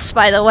the GIFs,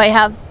 by the way,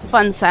 have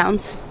fun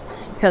sounds.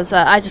 Because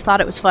I just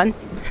thought it was fun.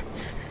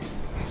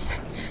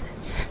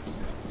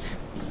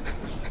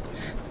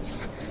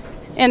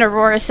 And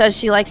Aurora says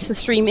she likes to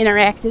stream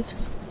interactive.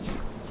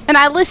 And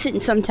I listen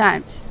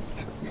sometimes.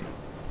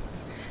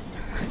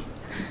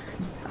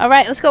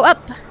 Alright, let's go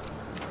up.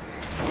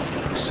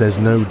 Says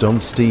no,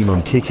 don't steam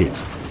on Kick It.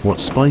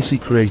 What spicy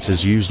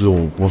creators use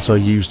lore, what are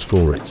used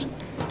for it?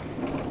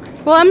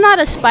 Well, I'm not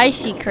a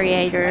spicy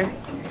creator.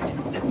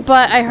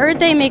 But I heard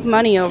they make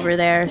money over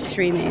there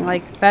streaming.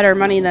 Like, better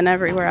money than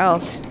everywhere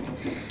else.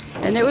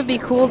 And it would be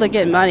cool to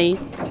get money.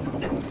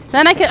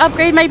 Then I could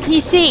upgrade my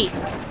PC.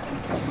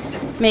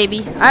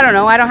 Maybe. I don't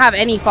know. I don't have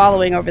any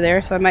following over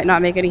there, so I might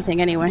not make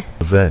anything anyway.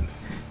 Then.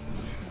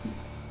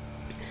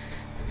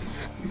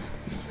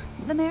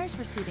 The mayor's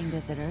receiving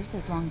visitors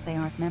as long as they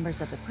aren't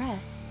members of the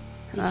press.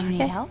 Did you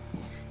need help?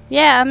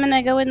 Yeah, I'm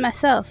gonna go in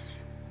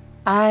myself.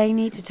 I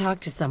need to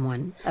talk to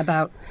someone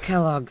about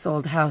Kellogg's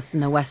old house in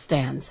the West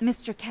Stands.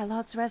 Mr.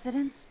 Kellogg's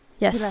residence?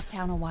 Yes. He left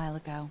town a while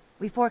ago.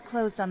 We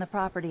foreclosed on the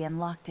property and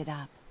locked it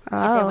up.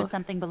 Oh. If there was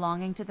something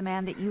belonging to the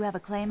man that you have a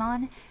claim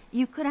on,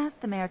 you could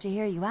ask the mayor to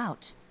hear you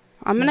out.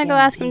 I'm gonna go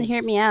ask him to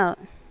hear me out.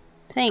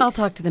 Thanks. I'll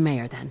talk to the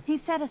mayor then. He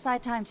set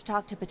aside time to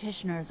talk to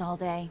petitioners all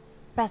day.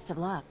 Best of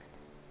luck.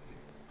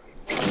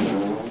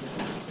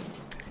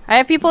 I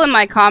have people in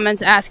my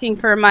comments asking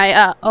for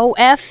my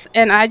OF,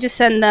 and I just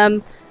send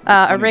them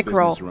a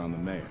Rickroll. Around the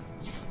mayor.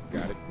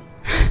 Got it.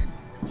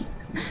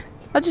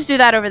 I'll just do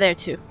that over there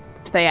too,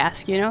 if they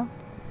ask, you know?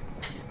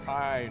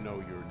 I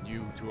know you're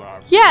new to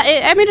our...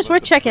 Yeah, I mean, it's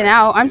worth checking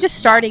out. I'm just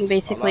starting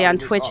basically on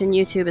Twitch and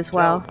YouTube as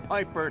well. Tell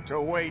Piper to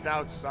wait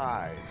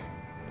outside.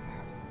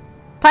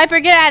 Piper,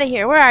 get out of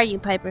here. Where are you,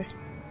 Piper?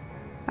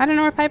 I don't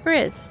know where Piper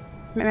is.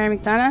 Mary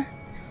McDonough?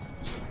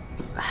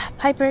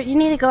 Piper, you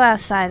need to go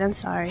outside. I'm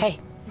sorry. Hey.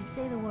 You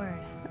say the word.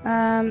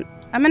 I'm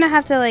gonna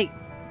have to, like,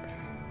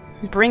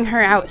 bring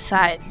her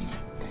outside.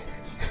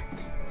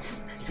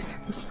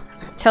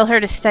 Tell her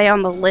to stay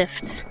on the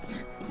lift.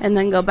 And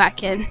then go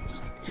back in.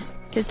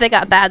 Because they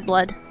got bad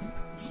blood.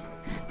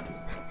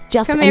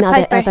 Just Come here,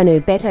 another Piper. avenue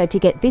better to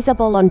get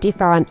visible on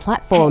different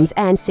platforms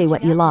and see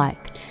what you like.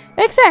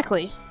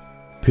 Exactly.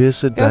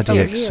 Pierced Go Baddy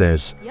over X here.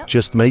 says,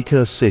 just make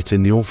her sit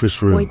in the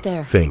office room. Wait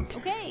there. Think.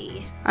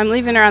 Okay. I'm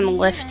leaving her on the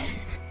lift.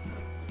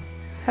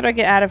 How do I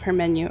get out of her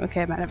menu?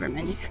 Okay, I'm out of her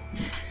menu.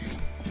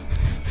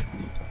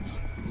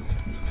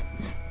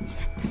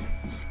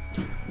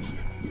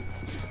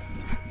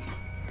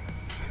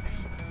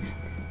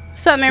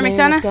 What's up, Mayor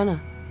McDonough?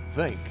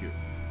 Thank you.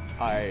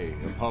 I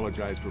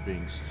apologize for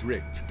being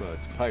strict, but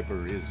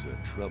Piper is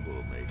a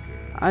troublemaker.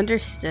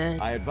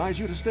 Understood. I advise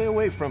you to stay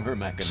away from her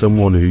machinations.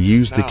 Someone who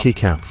used the Now,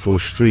 Kick app for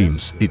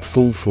streams, it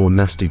full for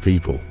nasty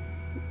people.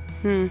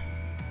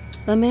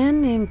 A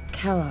man named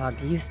Kellogg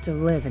used to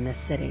live in this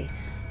city.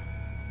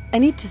 I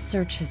need to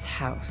search his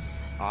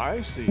house.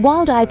 I see.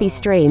 Wild Ivy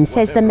Stream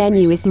says the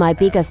menu is my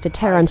biggest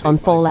deterrent on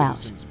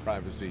Fallout.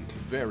 Privacy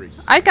very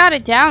I got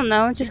it down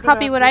though. Just Even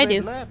copy what after I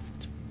they've do. left.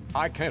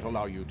 I can't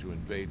allow you to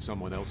invade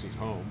someone else's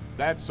home.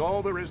 That's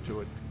all there is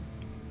to it.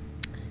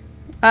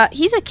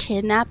 He's a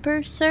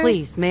kidnapper, sir?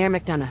 Please, Mayor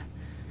McDonough.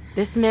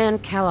 This man,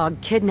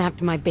 Kellogg,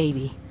 kidnapped my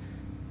baby.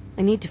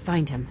 I need to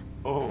find him.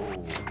 Oh,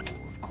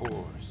 of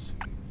course.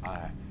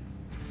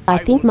 I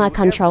think my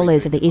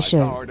controllers are the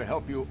issue. To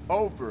help you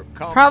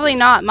overcome Probably this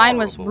not. Mine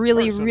was horrible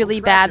really, personal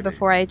really bad tragedy.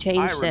 before I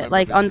changed it. remember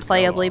Like, Mr.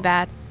 unplayably Kellogg.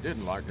 bad.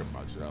 Didn't like him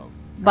myself.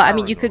 But, I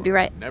mean, you could be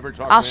right. Never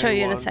talked I'll to show you in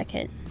a anyone.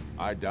 second.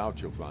 I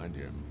doubt you'll find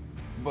him.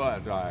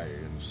 But I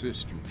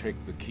insist you take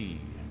the key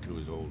to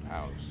his old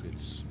house.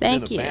 It's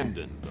Thank been you.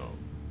 abandoned, though.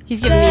 He's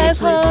giving me a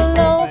clue.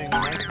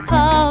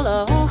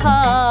 Hollow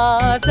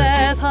Heart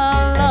says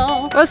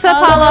hello. What's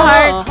up, Hollow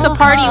Hearts? It's a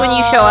party when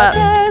you show up.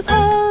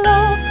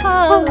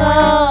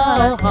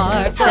 Hollow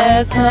Heart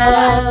says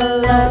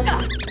hello.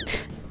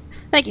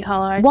 Thank you,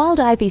 Hollow Hearts. Wild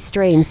Ivy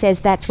Stream says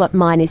that's what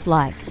mine is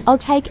like. I'll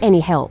take any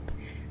help.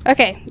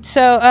 Okay,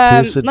 so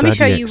let me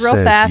show you real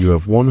fast. You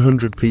have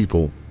 100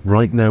 people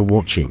right now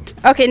watching.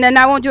 Okay, then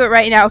I won't do it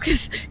right now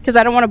because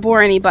I don't want to bore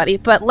anybody.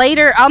 But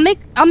later, I'll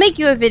make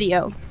you a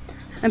video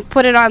and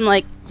put it on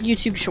like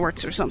YouTube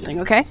Shorts or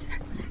something. Okay?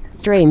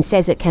 Dream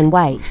says it can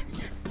wait.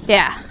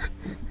 Yeah,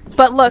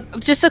 but look,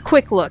 just a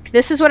quick look.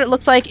 This is what it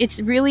looks like.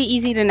 It's really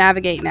easy to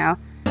navigate now.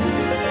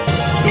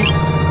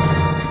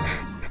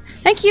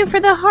 Thank you for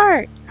the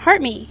heart.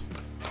 Heart me.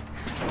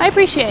 I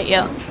appreciate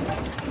you.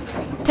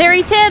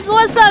 Terry Tibbs,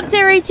 what's up,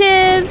 Terry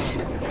Tibbs?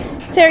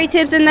 Terry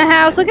Tibbs in the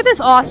house. Look at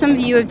this awesome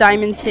view of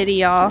Diamond City,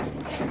 y'all.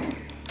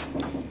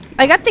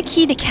 I got the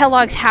key to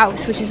Kellogg's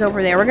house, which is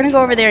over there. We're gonna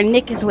go over there, and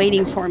Nick is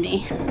waiting for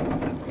me.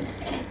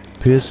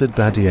 Pierce at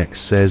Daddy X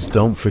says,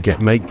 don't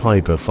forget make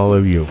Piper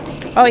follow you.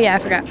 Oh yeah, I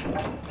forgot.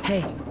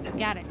 Hey.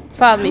 Got it.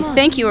 Followed me.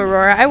 Thank you,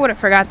 Aurora. I would have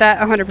forgot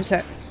that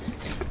 100%.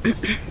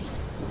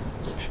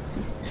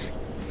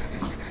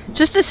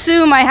 Just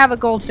assume I have a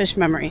goldfish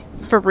memory.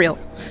 For real.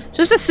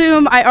 Just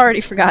assume I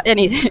already forgot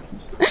anything.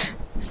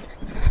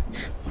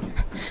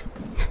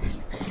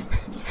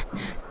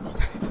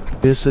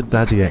 Pierce at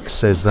Daddy X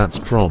says that's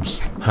probs.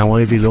 How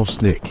Ivy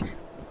lost Nick.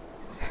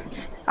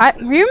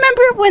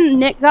 Remember when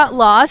Nick got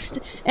lost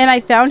and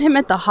I found him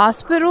at the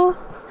hospital?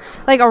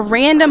 Like a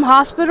random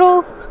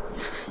hospital?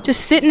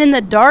 Just sitting in the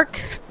dark?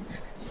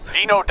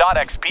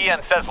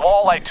 Dino.xpn says,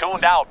 lol, I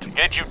tuned out.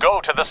 Did you go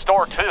to the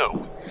store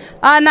too?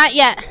 Not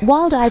yet.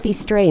 Wild Ivy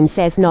Stream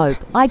says nope.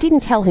 I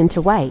didn't tell him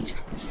to wait.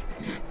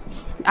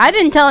 I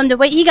didn't tell him to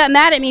wait. He got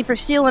mad at me for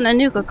stealing a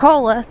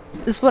Nuka-Cola.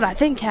 Is what I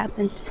think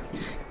happened.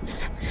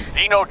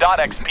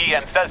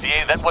 Dino.xpn says,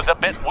 yeah, that was a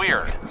bit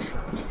weird.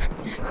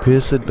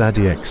 Pierce at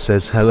Daddy X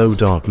says, hello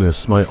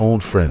darkness, my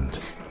old friend.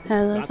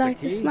 Hello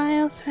darkness,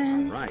 my old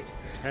friend. Right,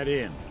 head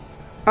in.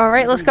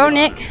 Alright, let's go,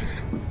 Nick.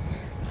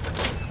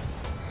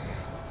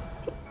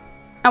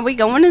 Are we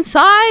going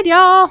inside,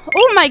 y'all?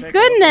 Oh my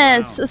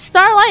goodness! A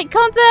starlight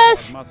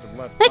compass!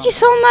 Thank you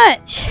so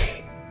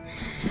much!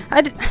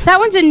 That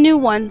one's a new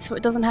one, so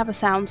it doesn't have a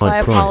sound, so I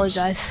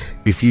apologize.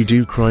 If you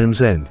do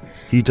Crime's End,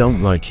 he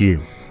don't like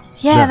you.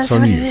 Yeah, that's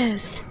what it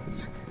is.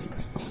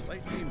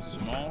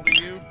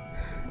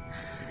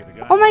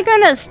 Oh my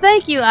goodness,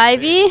 thank you,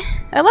 Ivy.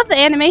 I love the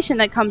animation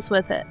that comes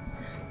with it.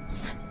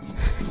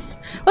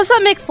 What's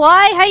up,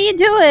 McFly? How you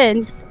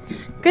doing?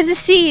 Good to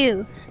see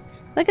you.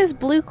 Look at this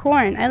blue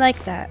corn. I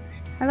like that.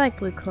 I like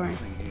blue corn.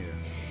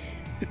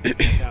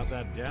 Check out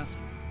that desk.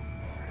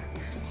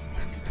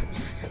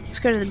 Let's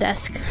go to the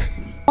desk.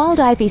 Wild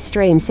Ivy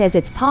Stream says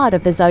it's part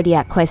of the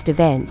Zodiac Quest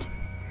event.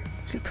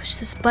 I'm gonna push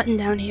this button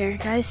down here,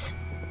 guys.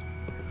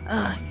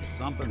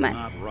 Something's come on.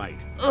 not right.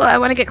 Oh, I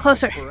want to get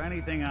closer. For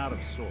anything out of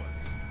sorts,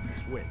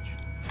 switch.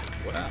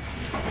 What up?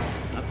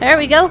 There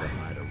we go.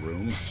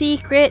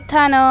 Secret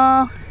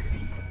tunnel.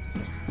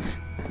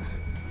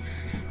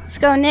 Let's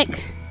go,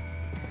 Nick.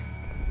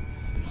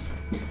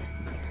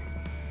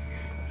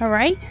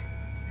 Alright.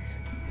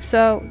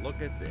 So.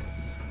 Look at this.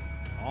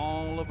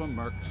 All of a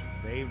Merc's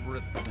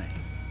favorite thing.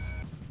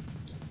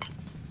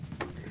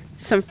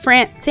 Some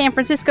San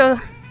Francisco,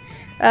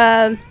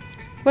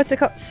 what's it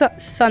called?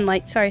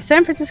 Sunlight, sorry.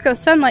 San Francisco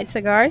Sunlight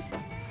cigars.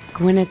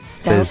 Gwyneth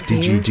Stout. Says,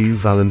 did you do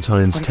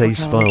Valentine's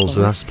case files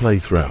last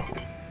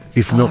playthrough?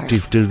 If not,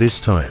 do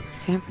this time.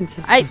 San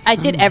Francisco I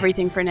did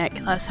everything for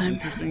Nick last time.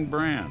 Interesting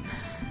brand.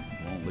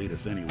 Won't lead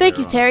us anywhere. Thank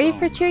you, Terry,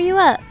 for cheering you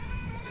up.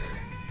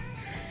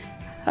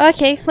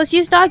 Okay, let's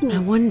use dog meat. I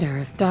wonder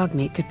if dog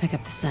meat could pick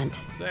up the scent.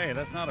 Say,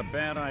 that's not a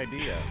bad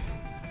idea.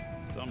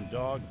 Some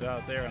dogs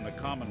out there in the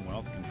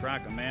Commonwealth can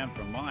track a man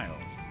for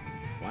miles.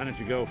 Why don't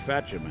you go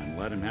fetch him and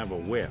let him have a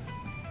whiff?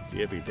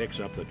 See if he picks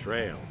up the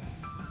trail.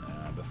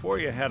 Before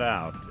you head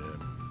out,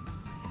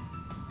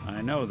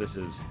 I know this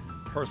is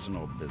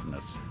personal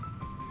business.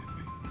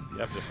 You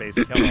have to face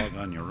Kellogg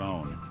on your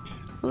own.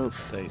 Oof.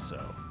 Say so.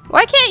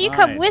 Why can't you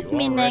come with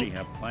me, Nick? You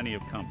have plenty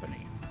of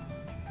company.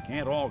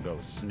 Can't all go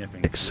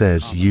sniffing. Nick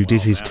says you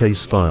did his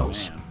case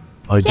files.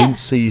 I didn't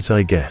see it,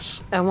 I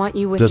guess. I want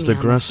you with Does me the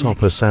on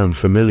grasshopper sound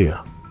familiar?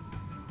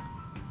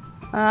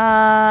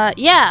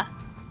 Yeah.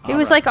 It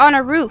was like on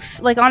a roof,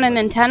 like on an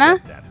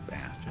antenna.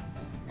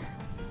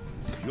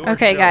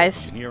 Okay,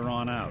 guys. From here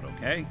on out,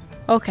 okay?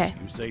 Okay.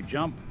 You say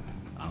jump,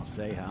 I'll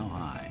say how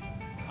high.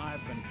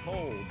 I've been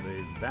told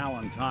the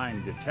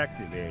Valentine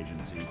Detective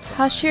Agency.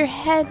 Hush your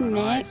head,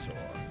 Nick.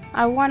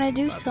 I want to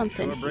do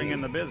something. Sure bring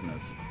in the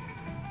business.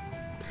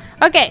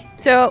 Okay,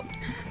 so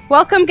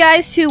welcome,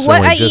 guys, to So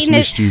What I I just Eat in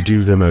missed you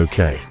do them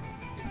okay.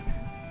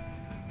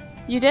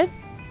 You did?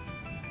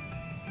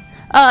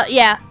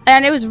 Yeah,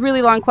 and it was a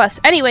really long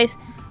quest. Anyways,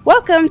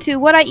 welcome to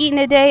What I Eat in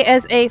a Day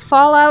as a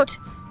Fallout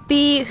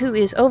B, who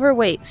is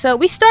overweight. So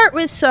we start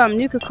with some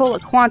Nuka-Cola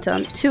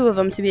Quantum, 2 of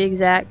them to be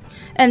exact,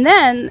 and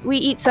then we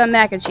eat some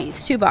mac and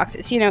cheese, 2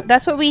 boxes. You know,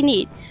 that's what we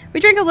need.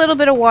 We drink a little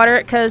bit of water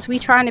because we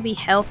trying to be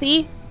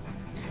healthy,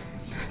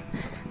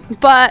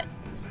 but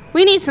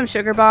we need some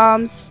sugar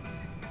bombs,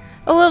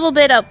 a little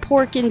bit of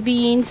pork and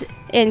beans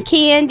and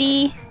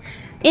candy,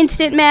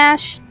 instant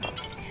mash,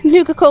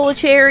 Nuka-Cola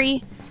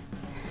cherry,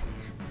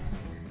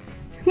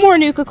 more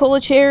Nuka-Cola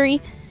cherry,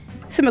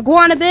 some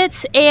iguana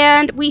bits,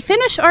 and we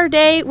finish our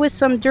day with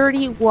some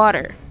dirty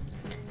water.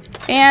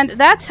 And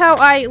that's how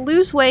I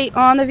lose weight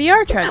on the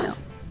VR treadmill.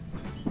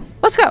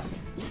 Let's go.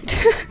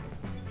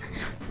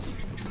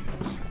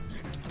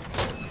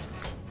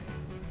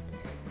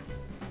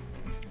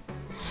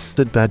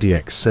 Baddie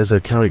X says a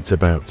character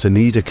about to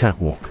need a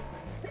catwalk.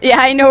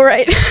 Yeah, I know,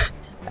 right?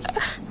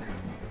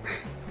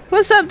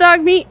 What's up,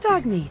 dog meat?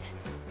 Dog meat.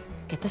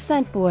 Get the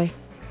scent, boy.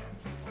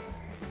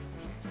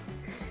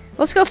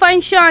 Let's go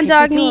find Sean,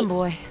 dog Take me to meat. him,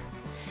 boy.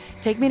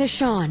 Take me to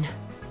Sean.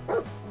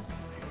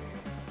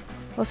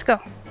 Let's go.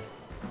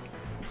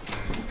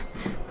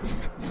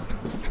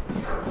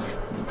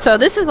 So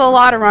this is a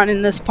lot of run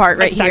in this part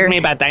right here. Talk to me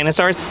about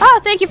dinosaurs.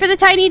 Oh, thank you for the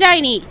tiny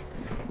dinies.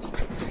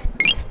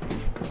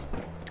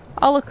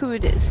 Oh, look who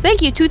it is.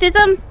 Thank you,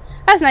 Toothism.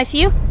 That's nice of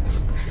you.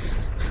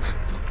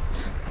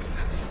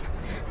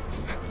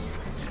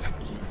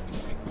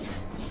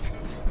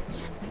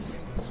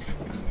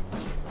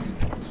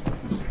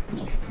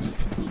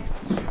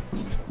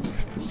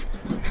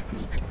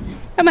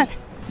 Come on.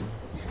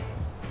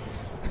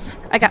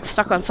 I got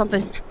stuck on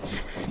something.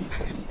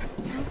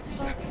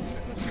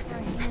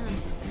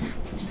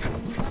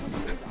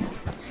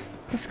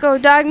 Let's go,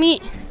 dog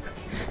meat.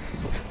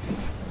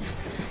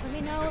 Let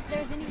me know if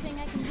there's anything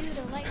I can do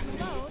to lighten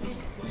the load.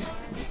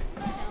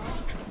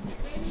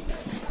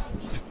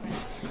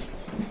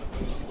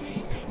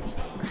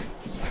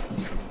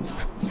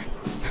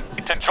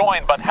 To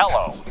join, but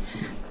hello.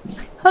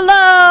 Hello,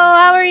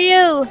 how are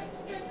you?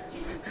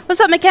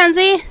 What's up,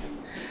 Mackenzie?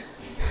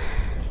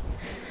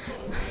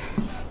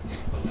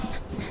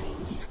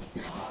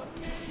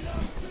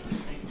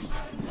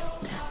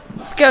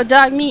 Let's go,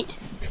 dog meat.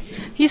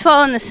 He's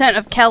following the scent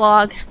of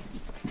Kellogg.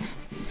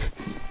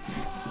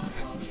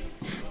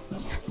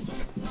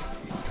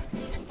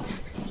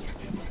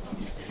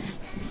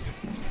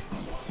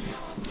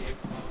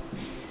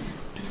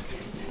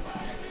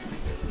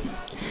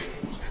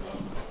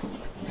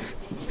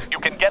 You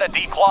can get a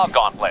declaw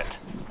gauntlet.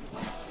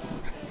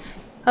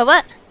 A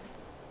what?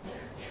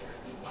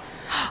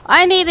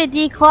 I need a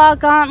declaw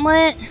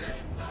gauntlet.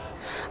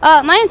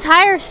 My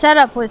entire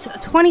setup was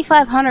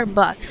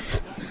 $2,500.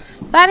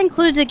 That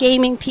includes a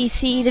gaming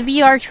PC, the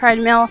VR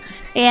treadmill,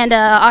 and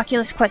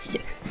Oculus Quest 2.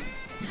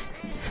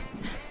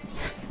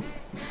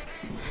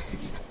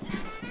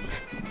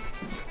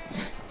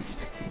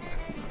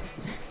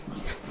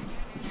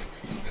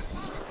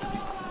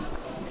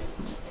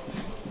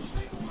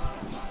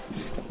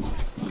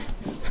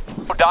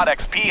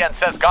 .xp and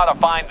says gotta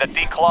find the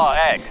declaw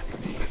egg.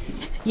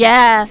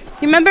 Yeah,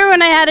 you remember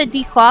when I had a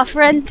declaw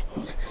friend?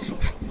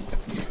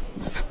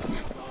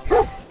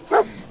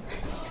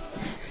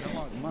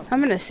 I'm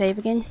gonna save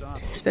again.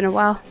 It's been a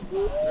while.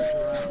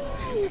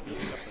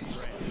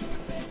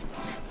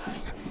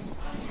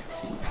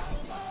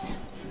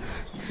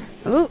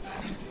 Ooh.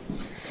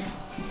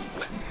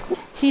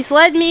 He's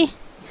led me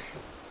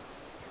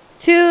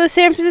to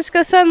San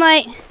Francisco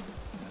Sunlight.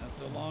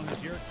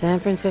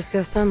 San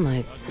Francisco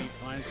Sunlights.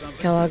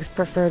 Kellogg's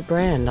preferred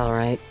brand, all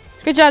right.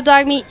 Good job,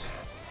 dog meat.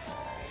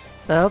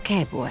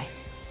 Okay, boy.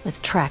 Let's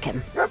track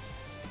him.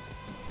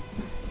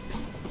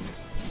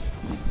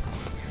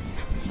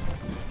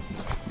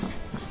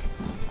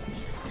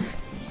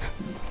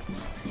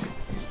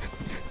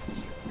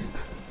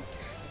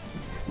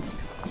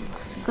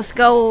 Let's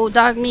go,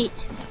 dog meat.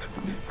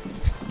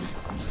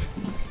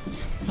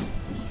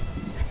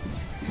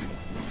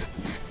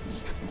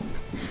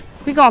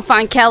 We gonna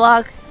find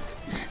Kellogg.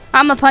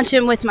 I'm gonna punch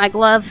him with my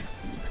glove.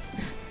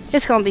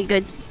 It's gonna be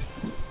good.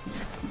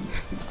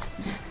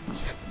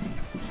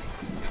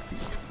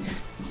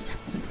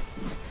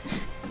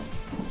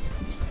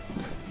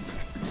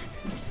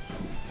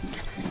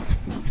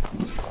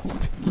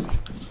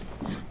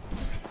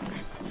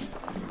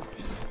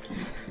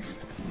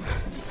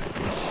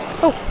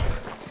 Oh.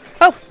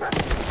 Oh.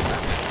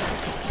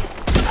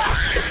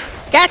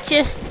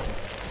 Gotcha.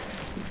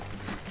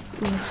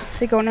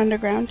 They're going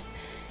underground.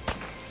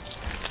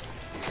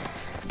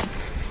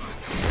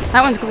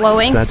 That one's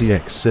glowing. Daddy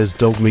X says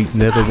dog meat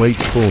never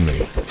waits for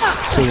me,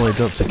 so I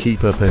got to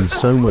keep up and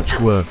so much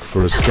work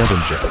for a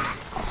scavenger.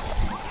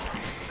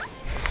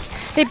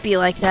 It'd be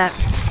like that.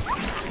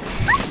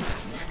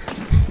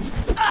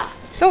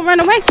 Don't run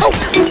away. Oh!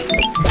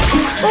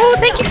 Oh,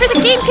 thank you for the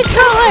game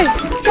controller!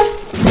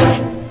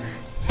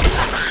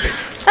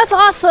 That's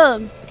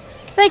awesome!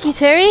 Thank you,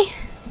 Terry.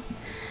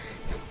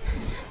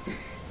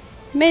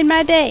 Made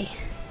my day.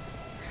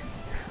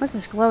 Look at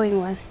this glowing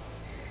one.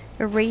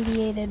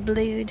 Irradiated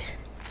blood.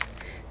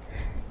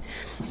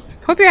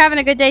 Hope you're having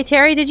a good day,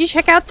 Terry. Did you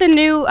check out the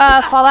new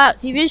Fallout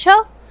TV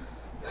show?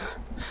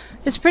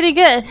 It's pretty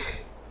good.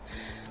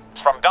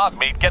 From dog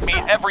meat get me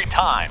every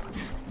time.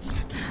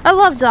 I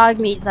love dog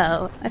meat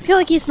though. I feel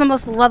like he's the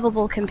most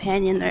lovable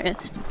companion there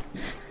is.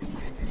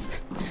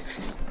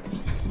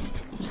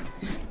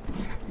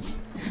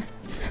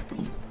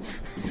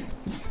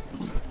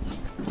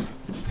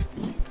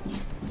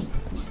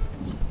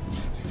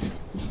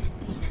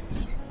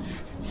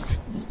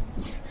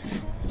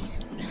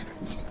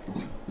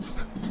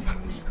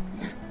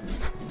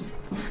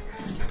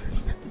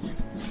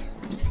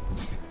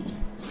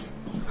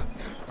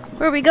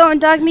 Where are we going,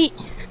 dog meat?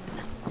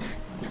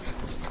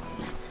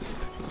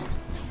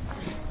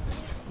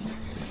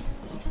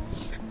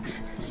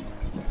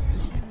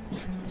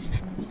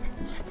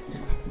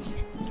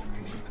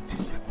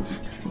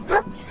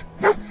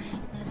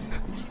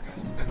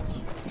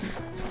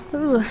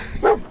 Ooh,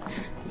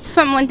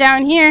 someone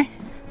down here.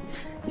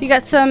 You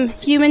got some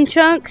human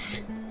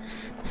chunks,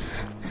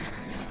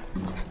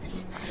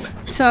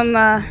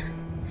 some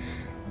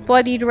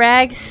bloodied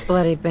rags.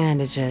 Bloody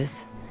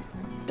bandages.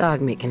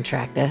 Dog meat can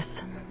track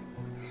this.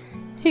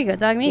 Here you go,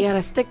 dog meat. We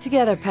gotta stick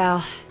together,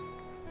 pal.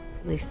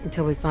 At least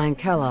until we find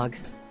Kellogg.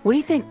 What do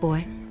you think,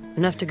 boy?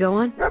 Enough to go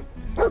on?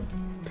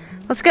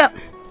 Let's go.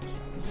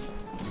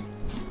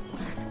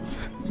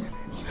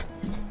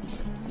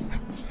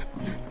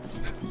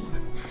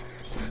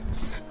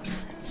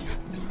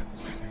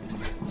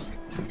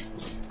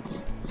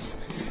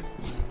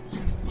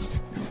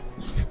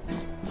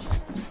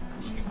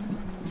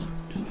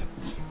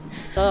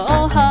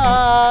 Hollow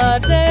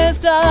hearts as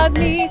dog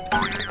meat.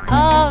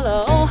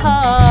 Hollow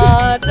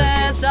hearts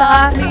as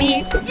dog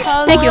meat.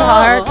 Thank you,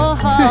 Hearts. Hollow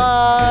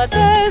hearts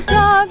as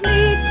dog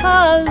meat.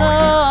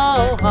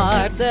 Hollow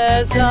hearts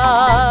as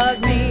dog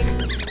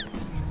meat.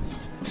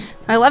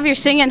 I love your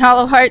singing,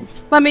 Hollow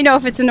Hearts. Let me know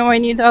if it's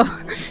annoying you, though.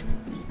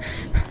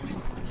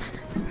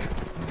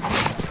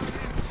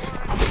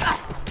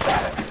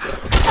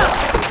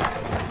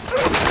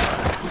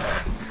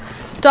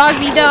 Dog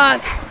v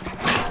dog.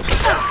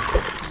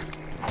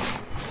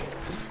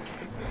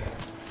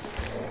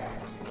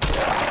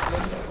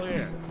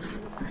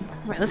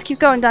 Alright, let's keep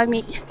going, dog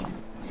meat. You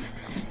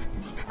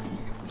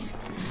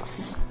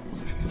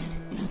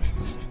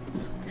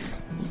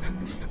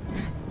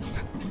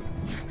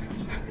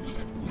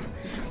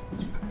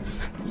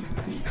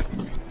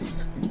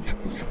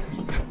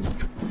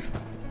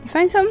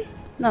find some?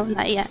 No,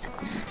 not yet.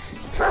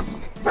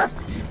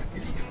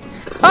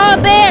 Oh,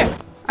 bear!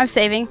 I'm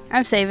saving.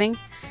 I'm saving.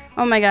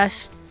 Oh my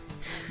gosh.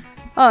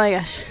 Oh my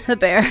gosh. The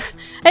bear.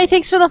 Hey,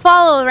 thanks for the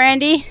follow,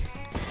 Randy.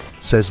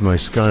 Says my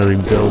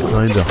Skyrim girl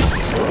kinda hot.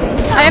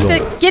 I have to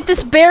get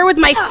this bear with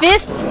my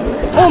fists?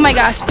 Oh my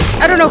gosh.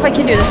 I don't know if I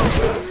can do this.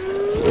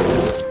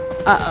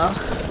 Uh-oh.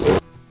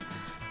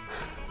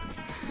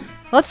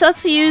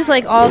 Let's use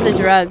like all the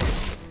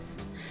drugs.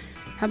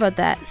 How about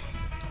that?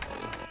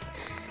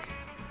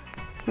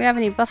 We have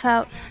any buff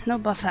out? No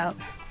buff out.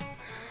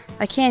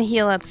 I can't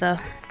heal up though.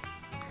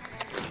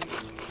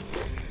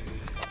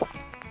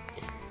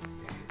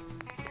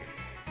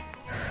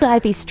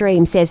 Ivy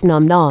Stream says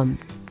nom nom.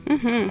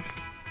 Mm-hmm.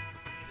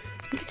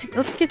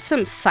 Let's get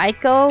some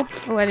Psycho.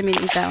 Oh, I didn't mean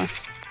to eat that one.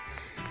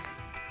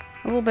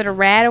 A little bit of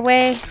Rat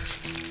away.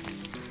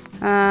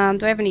 Do I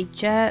have any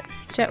Jet?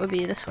 Jet would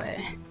be this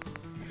way.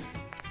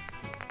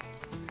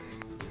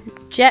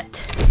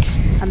 Jet.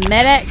 A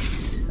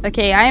Med-X.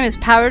 Okay, I am as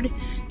powered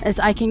as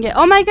I can get.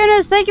 Oh my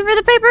goodness, thank you for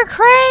the paper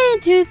crane!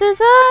 Tooth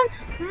is on!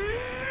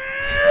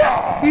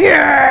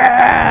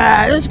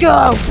 Yeah! Let's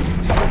go!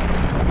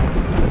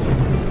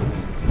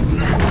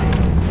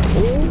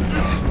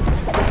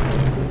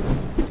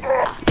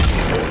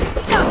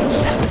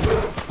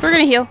 We're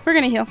gonna heal. We're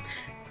gonna heal.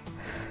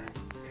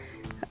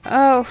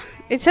 Oh,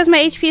 it says my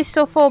HP is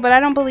still full, but I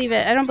don't believe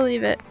it. I don't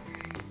believe it.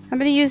 I'm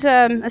gonna use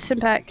a stim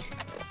pack.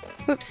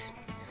 Oops.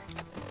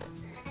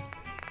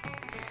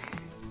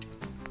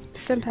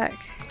 Stim pack.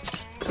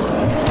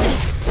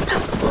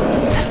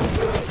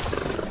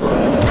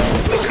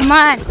 Come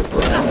on.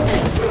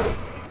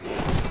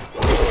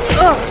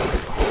 Oh.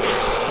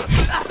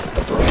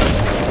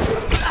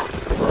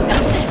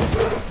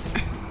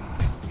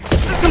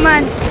 Come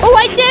on. Oh,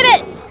 I did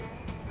it!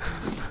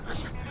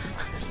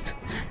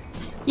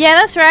 Yeah,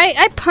 that's right.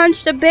 I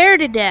punched a bear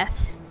to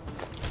death.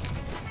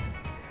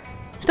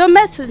 Don't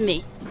mess with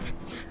me.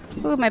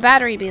 Ooh, my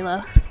battery be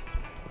low.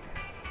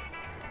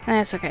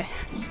 That's okay.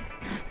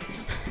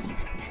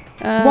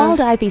 Wild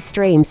Ivy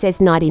Stream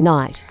says nighty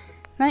night.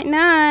 Night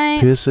night.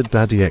 Pierced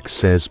Baddie X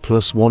says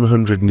plus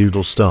 100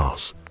 noodle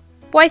stars.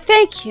 Why,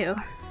 thank you.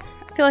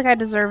 I feel like I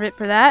deserve it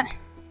for that.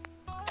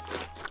 I'm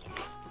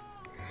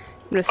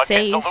gonna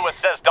save. Lewis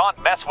says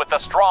don't mess with the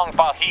strong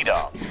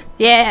fajita.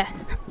 Yeah.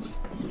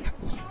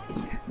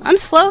 I'm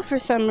slow for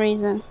some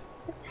reason.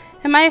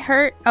 Am I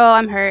hurt? Oh,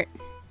 I'm hurt.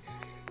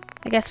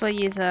 I guess we'll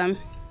use a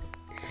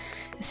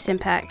stim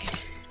pack.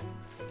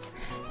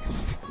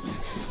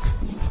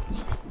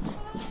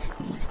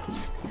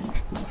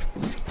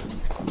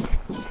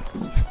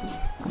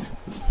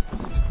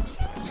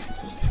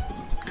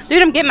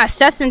 Dude, I'm getting my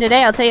steps in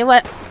today, I'll tell you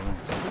what.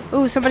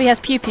 Ooh, somebody has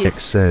pew-pews.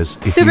 X says,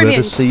 if Super you ever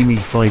mutants. see me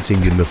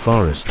fighting in the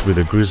forest with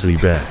a grizzly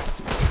bear,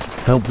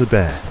 help the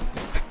bear.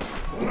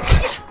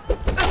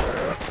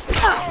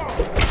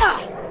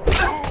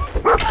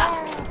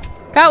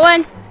 Got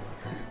one.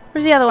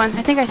 Where's the other one?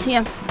 I think I see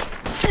him.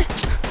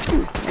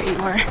 There you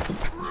are.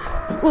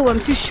 Ooh, I'm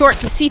too short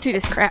to see through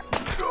this crap.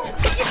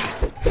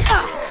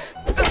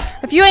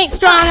 If you ain't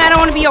strong, I don't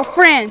want to be your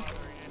friend.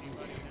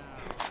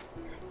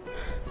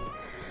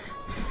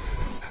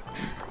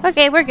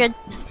 Okay, we're good.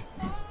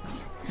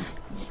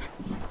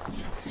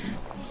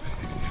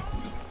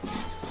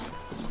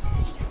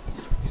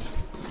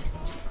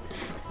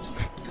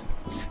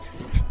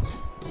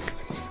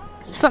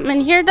 Something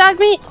in here, dog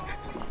meat?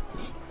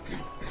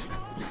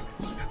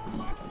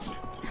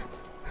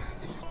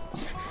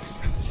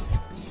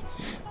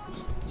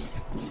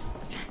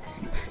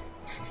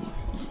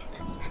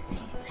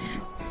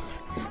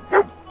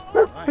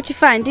 What'd you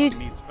find, dude?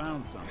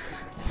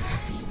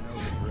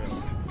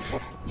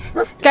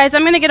 Guys,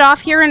 I'm gonna get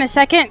off here in a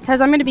second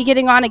because I'm gonna be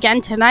getting on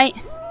again tonight.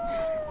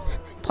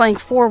 Playing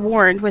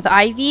Forewarned with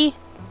Ivy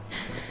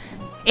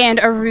and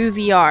Aru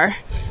VR.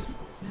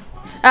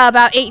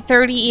 About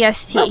 8:30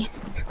 EST.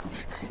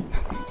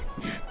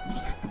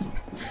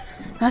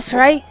 That's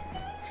right.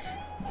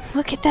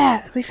 Look at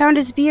that. We found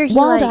his beer he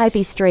Wild likes.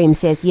 Ivy Stream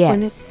says yes.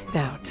 When it's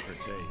stout.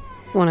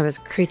 One of his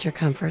creature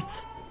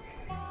comforts.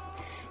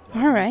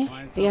 Alright.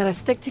 We gotta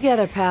stick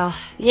together, pal.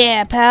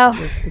 Yeah, pal.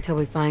 Just until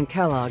we find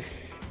Kellogg.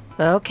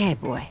 Okay,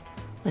 boy.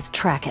 Let's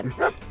track him.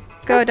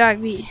 Go, dog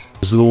meat.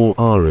 Is Law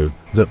Aru,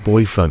 that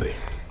boy funny?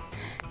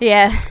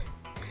 Yeah.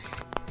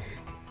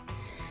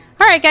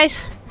 Alright,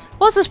 guys.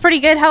 Well, this was pretty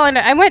good. Hell,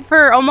 I went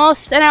for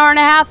almost an hour and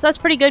a half, so that's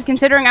pretty good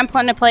considering I'm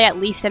planning to play at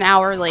least an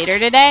hour later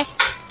today.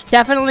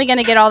 Definitely going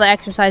to get all the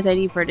exercise I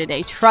need for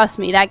today. Trust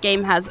me, that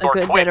game has a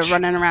good bit of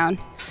running around.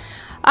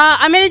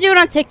 I'm going to do it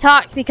on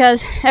TikTok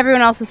because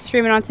everyone else is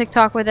streaming on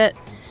TikTok with it.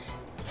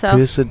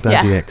 So,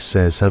 Daddy X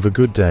says, have a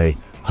good day.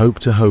 Hope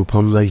to hope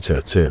on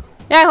later, too.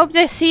 Yeah, I hope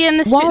to see you in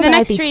the, Wild the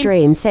next Ivy stream.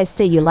 Stream says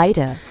see you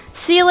later.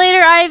 See you later,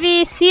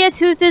 Ivy. See ya,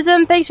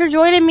 Toothism. Thanks for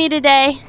joining me today.